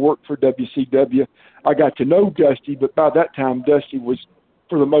and went to work for WCW, I got to know Dusty. But by that time, Dusty was,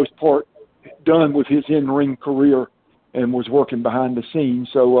 for the most part, done with his in-ring career and was working behind the scenes.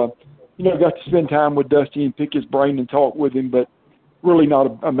 So, got to spend time with Dusty and pick his brain and talk with him, but really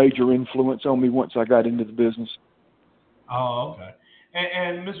not a major influence on me once I got into the business. Oh, okay.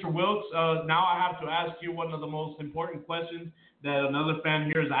 And Mr. Wilkes, now I have to ask you one of the most important questions that another fan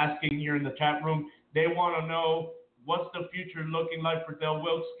here is asking here in the chat room. They want to know, what's the future looking like for Del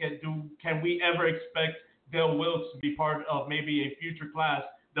Wilkes? Can we ever expect Del Wilkes to be part of maybe a future class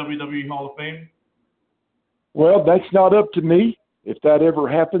WWE Hall of Fame? Well, that's not up to me. If that ever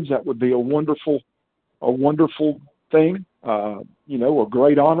happens, that would be a wonderful thing. A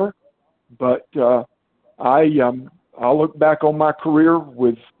great honor. But I look back on my career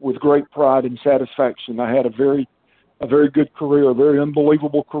with great pride and satisfaction. I had a very good career, a very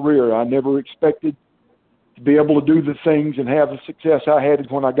unbelievable career. I never expected to be able to do the things and have the success I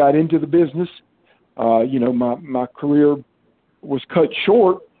had when I got into the business. My career was cut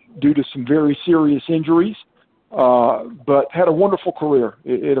short due to some very serious injuries, but had a wonderful career.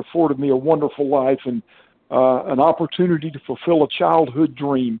 It afforded me a wonderful life and an opportunity to fulfill a childhood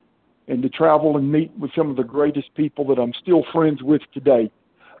dream and to travel and meet with some of the greatest people that I'm still friends with today.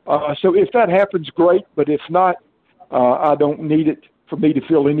 So if that happens, great. But if not, I don't need it for me to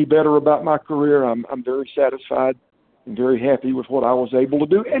feel any better about my career. I'm very satisfied and very happy with what I was able to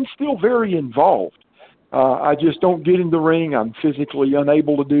do and still very involved. I just don't get in the ring. I'm physically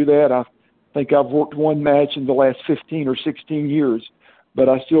unable to do that. I think I've worked one match in the last 15 or 16 years, but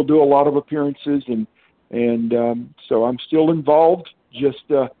I still do a lot of appearances, and so I'm still involved. Just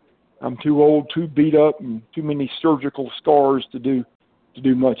I'm too old, too beat up, and too many surgical scars to do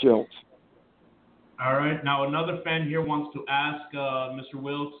much else. All right. Now another fan here wants to ask Mr.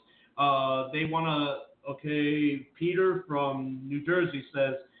 Wilkes. They want to. Peter from New Jersey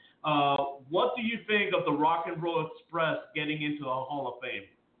says, what do you think of the Rock and Roll Express getting into the Hall of Fame?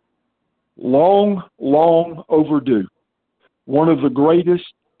 Long overdue. One of the greatest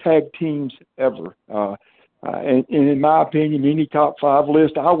tag teams ever. And in my opinion, any top 5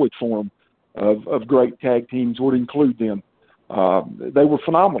 list I would form of great tag teams would include them. They were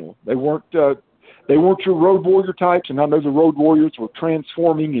phenomenal. They weren't your Road Warrior types, and I know the Road Warriors were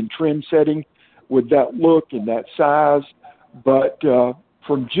transforming and trend-setting with that look and that size. But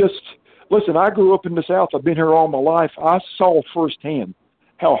listen, I grew up in the South. I've been here all my life. I saw firsthand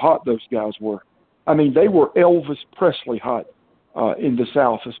how hot those guys were. I mean, they were Elvis Presley hot in the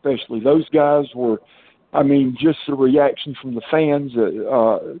South, especially. Those guys were, just the reaction from the fans,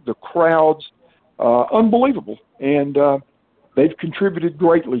 the crowds, unbelievable. And they've contributed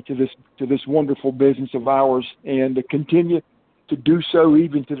greatly to this wonderful business of ours, and to continue to do so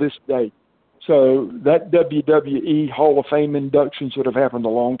even to this day. So that WWE Hall of Fame induction should have happened a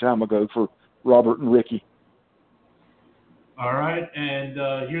long time ago for Robert and Ricky. All right,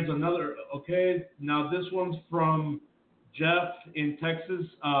 and here's another. Okay, now this one's from Jeff in Texas.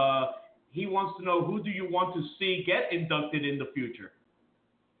 He wants to know, who do you want to see get inducted in the future?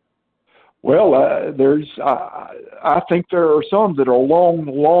 Well, I think there are some that are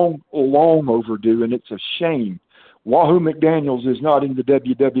long overdue, and it's a shame. Wahoo McDaniels is not in the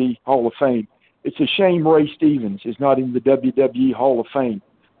WWE Hall of Fame. It's a shame Ray Stevens is not in the WWE Hall of Fame.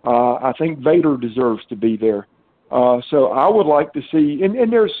 I think Vader deserves to be there. So I would like to see,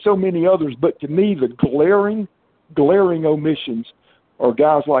 and there's so many others, but to me the glaring omissions are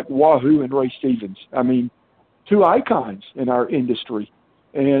guys like Wahoo and Ray Stevens. Two icons in our industry.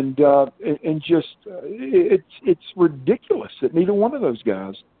 And just it's ridiculous that neither one of those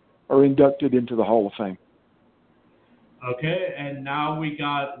guys are inducted into the Hall of Fame. Okay, and now we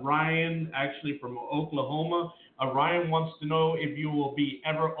got Ryan, actually from Oklahoma. Ryan wants to know if you will be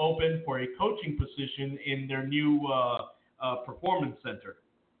ever open for a coaching position in their new performance center.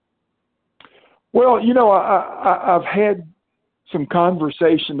 Well, I've had some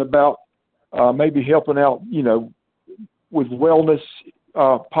conversation about maybe helping out, with wellness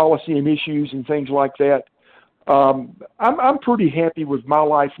policy and issues and things like that. I'm pretty happy with my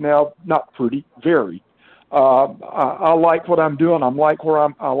life now. Not pretty, very. I like what I'm doing. I like where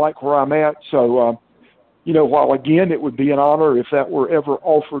I'm at. So, while again it would be an honor if that were ever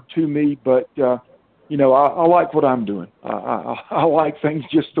offered to me, but I like what I'm doing. I like things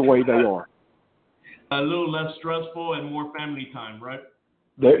just the way they are. A little less stressful and more family time, right?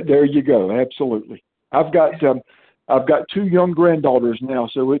 There you go. Absolutely. I've got 2 young granddaughters now,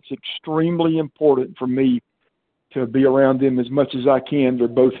 so it's extremely important for me to be around them as much as I can. They're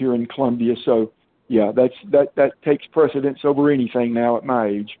both here in Columbia, so yeah, that takes precedence over anything now at my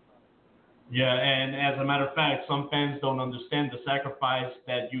age. Yeah, and as a matter of fact, some fans don't understand the sacrifice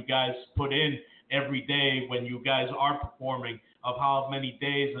that you guys put in every day when you guys are performing, of how many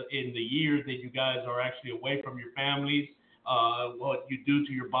days in the year that you guys are actually away from your families, what you do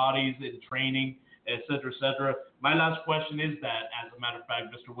to your bodies in training, et cetera, et cetera. My last question is that, as a matter of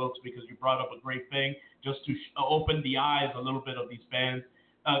fact, Mr. Wilkes, because you brought up a great thing, just to open the eyes a little bit of these fans.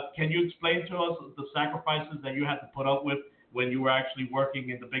 Can you explain to us the sacrifices that you had to put up with when you were actually working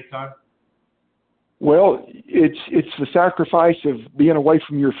in the big time? Well, it's the sacrifice of being away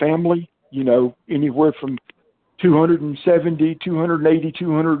from your family, anywhere from 270, 280,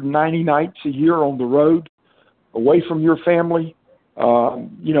 290 nights a year on the road, away from your family.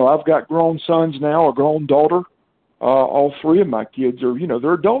 I've got grown sons now, a grown daughter. All 3 of my kids are,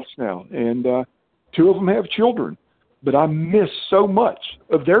 they're adults now, and 2 of them have children. But I miss so much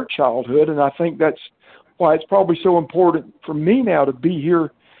of their childhood, and I think that's why it's probably so important for me now to be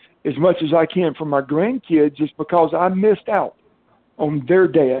here as much as I can for my grandkids, is because I missed out on their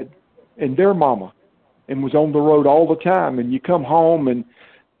dad and their mama and was on the road all the time. And you come home and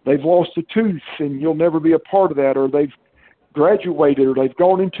they've lost a tooth and you'll never be a part of that, or they've graduated, or they've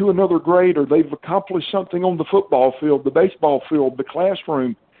gone into another grade, or they've accomplished something on the football field, the baseball field, the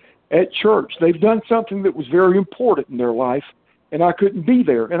classroom, at church. They've done something that was very important in their life, and I couldn't be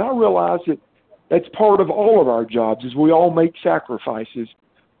there. And I realize that that's part of all of our jobs, is we all make sacrifices.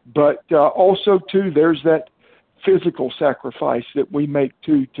 But also, too, there's that physical sacrifice that we make,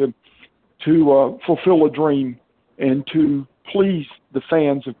 too, to fulfill a dream and to please the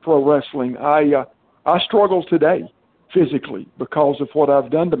fans of pro wrestling. I struggle today physically because of what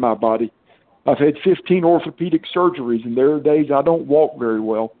I've done to my body. I've had 15 orthopedic surgeries, and there are days I don't walk very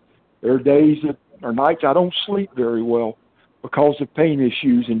well. There are days or nights I don't sleep very well because of pain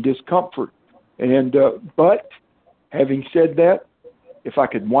issues and discomfort. And but having said that, if I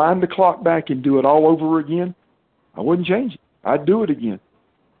could wind the clock back and do it all over again, I wouldn't change it. I'd do it again.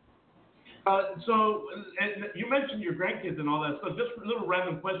 So you mentioned your grandkids and all that stuff. Just a little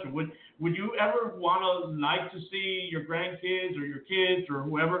random question: Would you ever like to see your grandkids or your kids or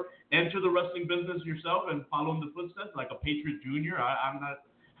whoever enter the wrestling business yourself and follow in the footsteps, like a Patriot Jr.? I'm not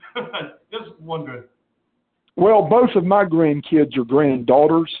just wondering. Well, both of my grandkids are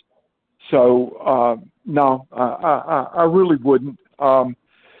granddaughters, so no, I really wouldn't. I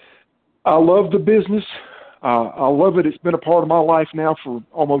love the business. I love it. It's been a part of my life now for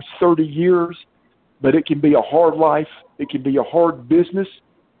almost 30 years, but it can be a hard life. It can be a hard business.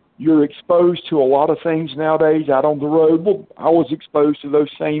 You're exposed to a lot of things nowadays out on the road. Well, I was exposed to those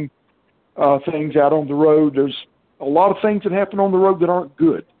same things out on the road. There's a lot of things that happen on the road that aren't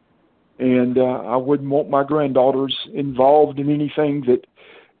good. And I wouldn't want my granddaughters involved in anything that,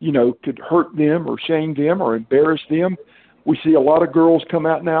 could hurt them or shame them or embarrass them. We see a lot of girls come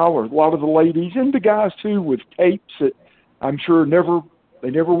out now, or a lot of the ladies and the guys too, with tapes that I'm sure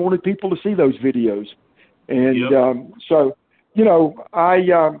they never wanted people to see those videos. And I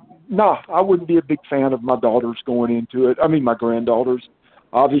wouldn't be a big fan of my daughters going into it. I mean, my granddaughters.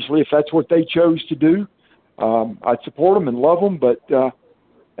 Obviously, if that's what they chose to do, I'd support them and love them. But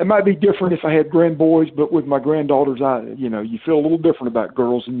it might be different if I had grandboys. But with my granddaughters, you feel a little different about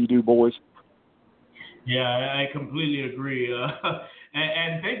girls than you do boys. Yeah, I completely agree.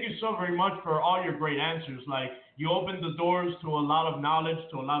 And thank you so very much for all your great answers. Like, you opened the doors to a lot of knowledge,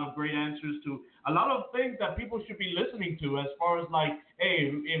 to a lot of great answers, to a lot of things that people should be listening to, as far as like,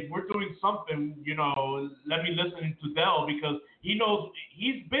 hey, if we're doing something, let me listen to Dell, because he knows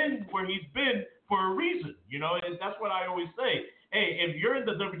he's been where he's been for a reason, and that's what I always say. Hey, if you're in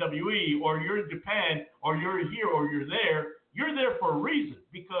the WWE or you're in Japan or you're here or you're there, you're there for a reason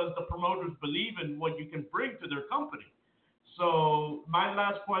because the promoters believe in what you can bring to their company. So my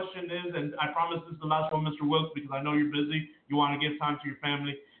last question is, and I promise this is the last one, Mr. Wilkes, because I know you're busy. You want to give time to your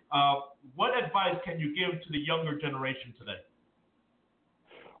family. What advice can you give to the younger generation today?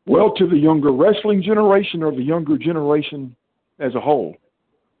 Well, to the younger wrestling generation or the younger generation as a whole?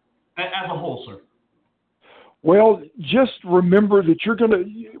 As a whole, sir. Well, just remember that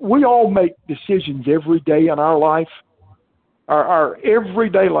we all make decisions every day in our life. Our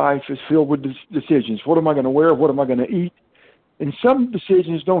everyday life is filled with decisions. What am I going to wear? What am I going to eat? And some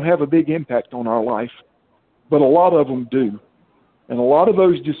decisions don't have a big impact on our life, but a lot of them do. And a lot of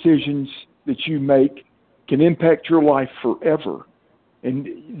those decisions that you make can impact your life forever.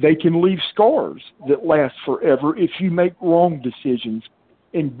 And they can leave scars that last forever if you make wrong decisions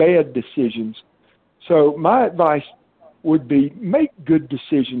and bad decisions. So my advice would be make good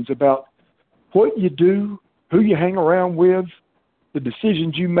decisions about what you do, who you hang around with, the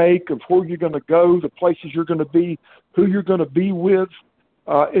decisions you make of where you're going to go, the places you're going to be, who you're going to be with,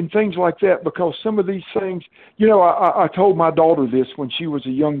 and things like that. Because some of these things, I told my daughter this when she was a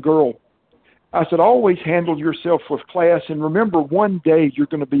young girl. I said, always handle yourself with class, and remember one day you're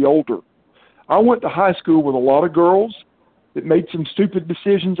going to be older. I went to high school with a lot of girls that made some stupid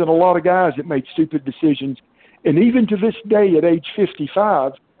decisions and a lot of guys that made stupid decisions. And even to this day at age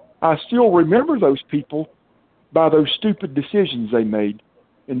 55, I still remember those people by those stupid decisions they made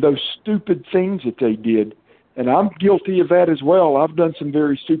and those stupid things that they did. And I'm guilty of that as well. I've done some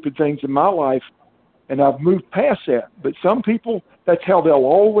very stupid things in my life, and I've moved past that. But some people, that's how they'll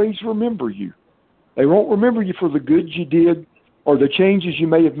always remember you. They won't remember you for the good you did or the changes you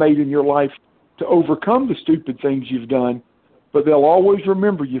may have made in your life to overcome the stupid things you've done, but they'll always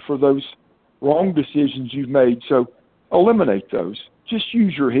remember you for those wrong decisions you've made. So eliminate those. Just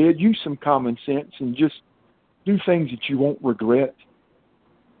use your head, use some common sense, and just do things that you won't regret.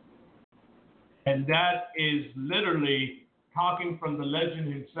 And that is literally talking from the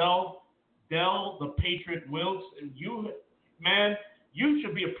legend himself, Del the Patriot Wilkes. And you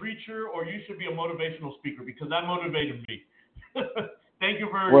should be a preacher or you should be a motivational speaker because that motivated me. Thank you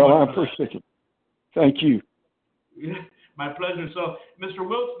very much. Well, I appreciate it. Thank you. My pleasure. So, Mr.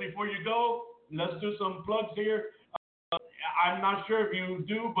 Wilkes, before you go, let's do some plugs here. I'm not sure if you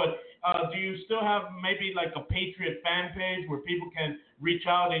do, but do you still have maybe like a Patriot fan page where people can reach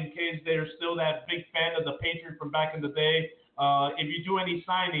out in case they're still that big fan of the Patriot from back in the day? If you do any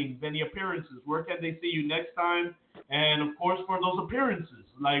signings, any appearances, where can they see you next time? And, of course, for those appearances,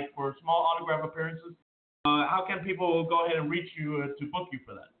 like for small autograph appearances, how can people go ahead and reach you to book you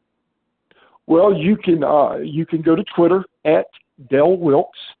for that? Well, you can go to Twitter at Del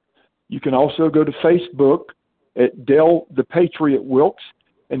Wilkes. You can also go to Facebook at Del the Patriot Wilkes,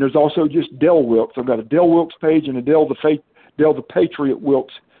 and there's also just Del Wilkes. I've got a Del Wilkes page and a Del the Patriot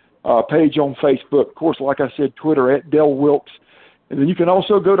Wilkes page on Facebook. Of course, like I said, Twitter at Del Wilkes. And then you can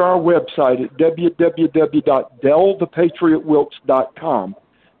also go to our website at www.delthepatriotwilkes.com.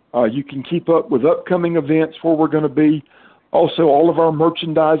 You can keep up with upcoming events where we're going to be. Also, all of our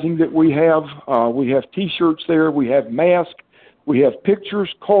merchandising that we have T-shirts there, we have masks, we have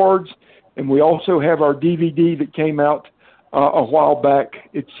pictures, cards, and we also have our DVD that came out a while back.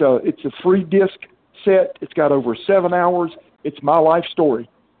 It's a free disc set. It's got over 7 hours. It's my life story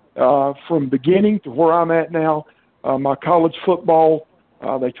from beginning to where I'm at now. My college football.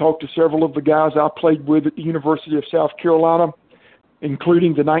 They talked to several of the guys I played with at the University of South Carolina,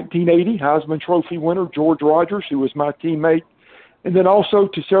 including the 1980 Heisman Trophy winner, George Rogers, who was my teammate, and then also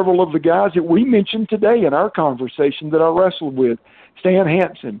to several of the guys that we mentioned today in our conversation that I wrestled with, Stan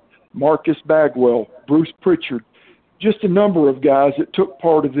Hansen, Marcus Bagwell, Bruce Pritchard, just a number of guys that took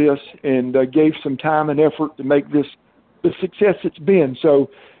part of this and gave some time and effort to make this the success it's been. So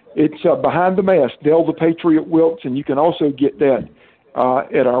it's Behind the Mask, Del the Patriot Wilkes, and you can also get that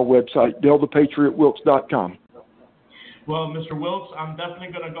at our website, delthepatriotwilkes.com. Well, Mr. Wilkes, I'm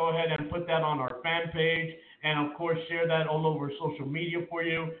definitely going to go ahead and put that on our fan page and, of course, share that all over social media for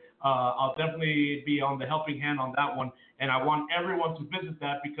you. I'll definitely be on the helping hand on that one, and I want everyone to visit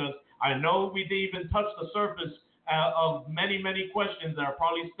that because I know we didn't even touch the surface of many, many questions that are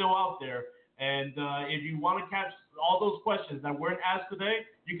probably still out there. And if you want to catch all those questions that weren't asked today,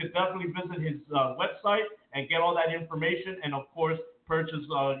 you can definitely visit his website and get all that information and, of course, purchase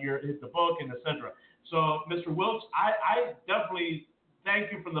the book and etc. So, Mr. Wilkes, I definitely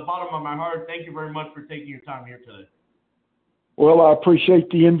thank you from the bottom of my heart. Thank you very much for taking your time here today. Well, I appreciate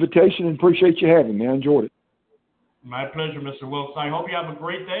the invitation and appreciate you having me. I enjoyed it. My pleasure, Mr. Wilkes. I hope you have a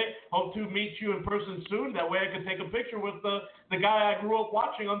great day. Hope to meet you in person soon. That way I can take a picture with the guy I grew up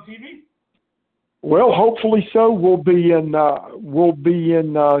watching on TV. Well, hopefully so. We'll be in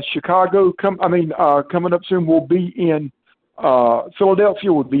Chicago. Coming up soon. We'll be in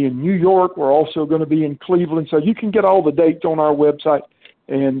Philadelphia. We'll be in New York. We're also going to be in Cleveland. So you can get all the dates on our website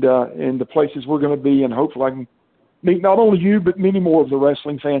and the places we're going to be. And hopefully I can meet not only you but many more of the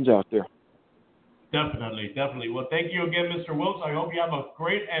wrestling fans out there. Definitely. Well, thank you again, Mr. Wilkes. I hope you have a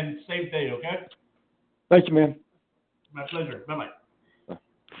great and safe day. Okay. Thank you, man. My pleasure. Bye-bye.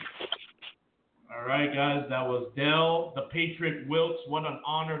 All right, guys, that was Dale, the Patriot Wilkes. What an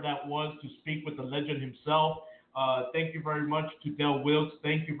honor that was to speak with the legend himself. Thank you very much to Dale Wilkes.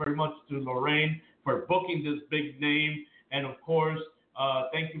 Thank you very much to Lorraine for booking this big name. And, of course,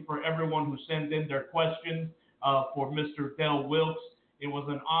 thank you for everyone who sent in their questions for Mr. Dale Wilkes. It was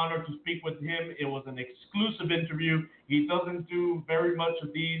an honor to speak with him. It was an exclusive interview. He doesn't do very much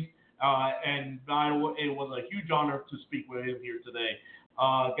of these, and it was a huge honor to speak with him here today.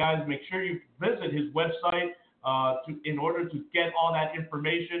 Guys, make sure you visit his website in order to get all that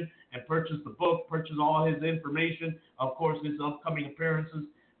information and purchase the book, purchase all his information, of course, his upcoming appearances,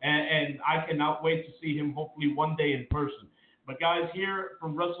 and I cannot wait to see him hopefully one day in person. But guys, here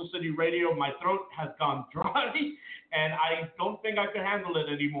from Wrestle City Radio, my throat has gone dry, and I don't think I can handle it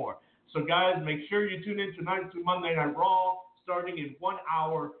anymore. So guys, make sure you tune in tonight to Monday Night Raw, starting in 1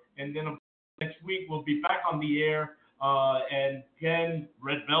 hour, and then next week we'll be back on the air. And Ken,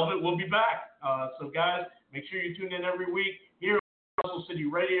 Red Velvet will be back. So, guys, make sure you tune in every week here on Wrestle City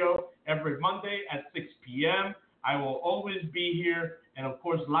Radio every Monday at 6 p.m. I will always be here. And, of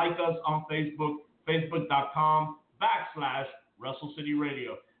course, like us on Facebook, facebook.com/Wrestle City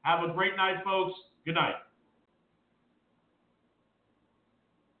Radio. Have a great night, folks. Good night.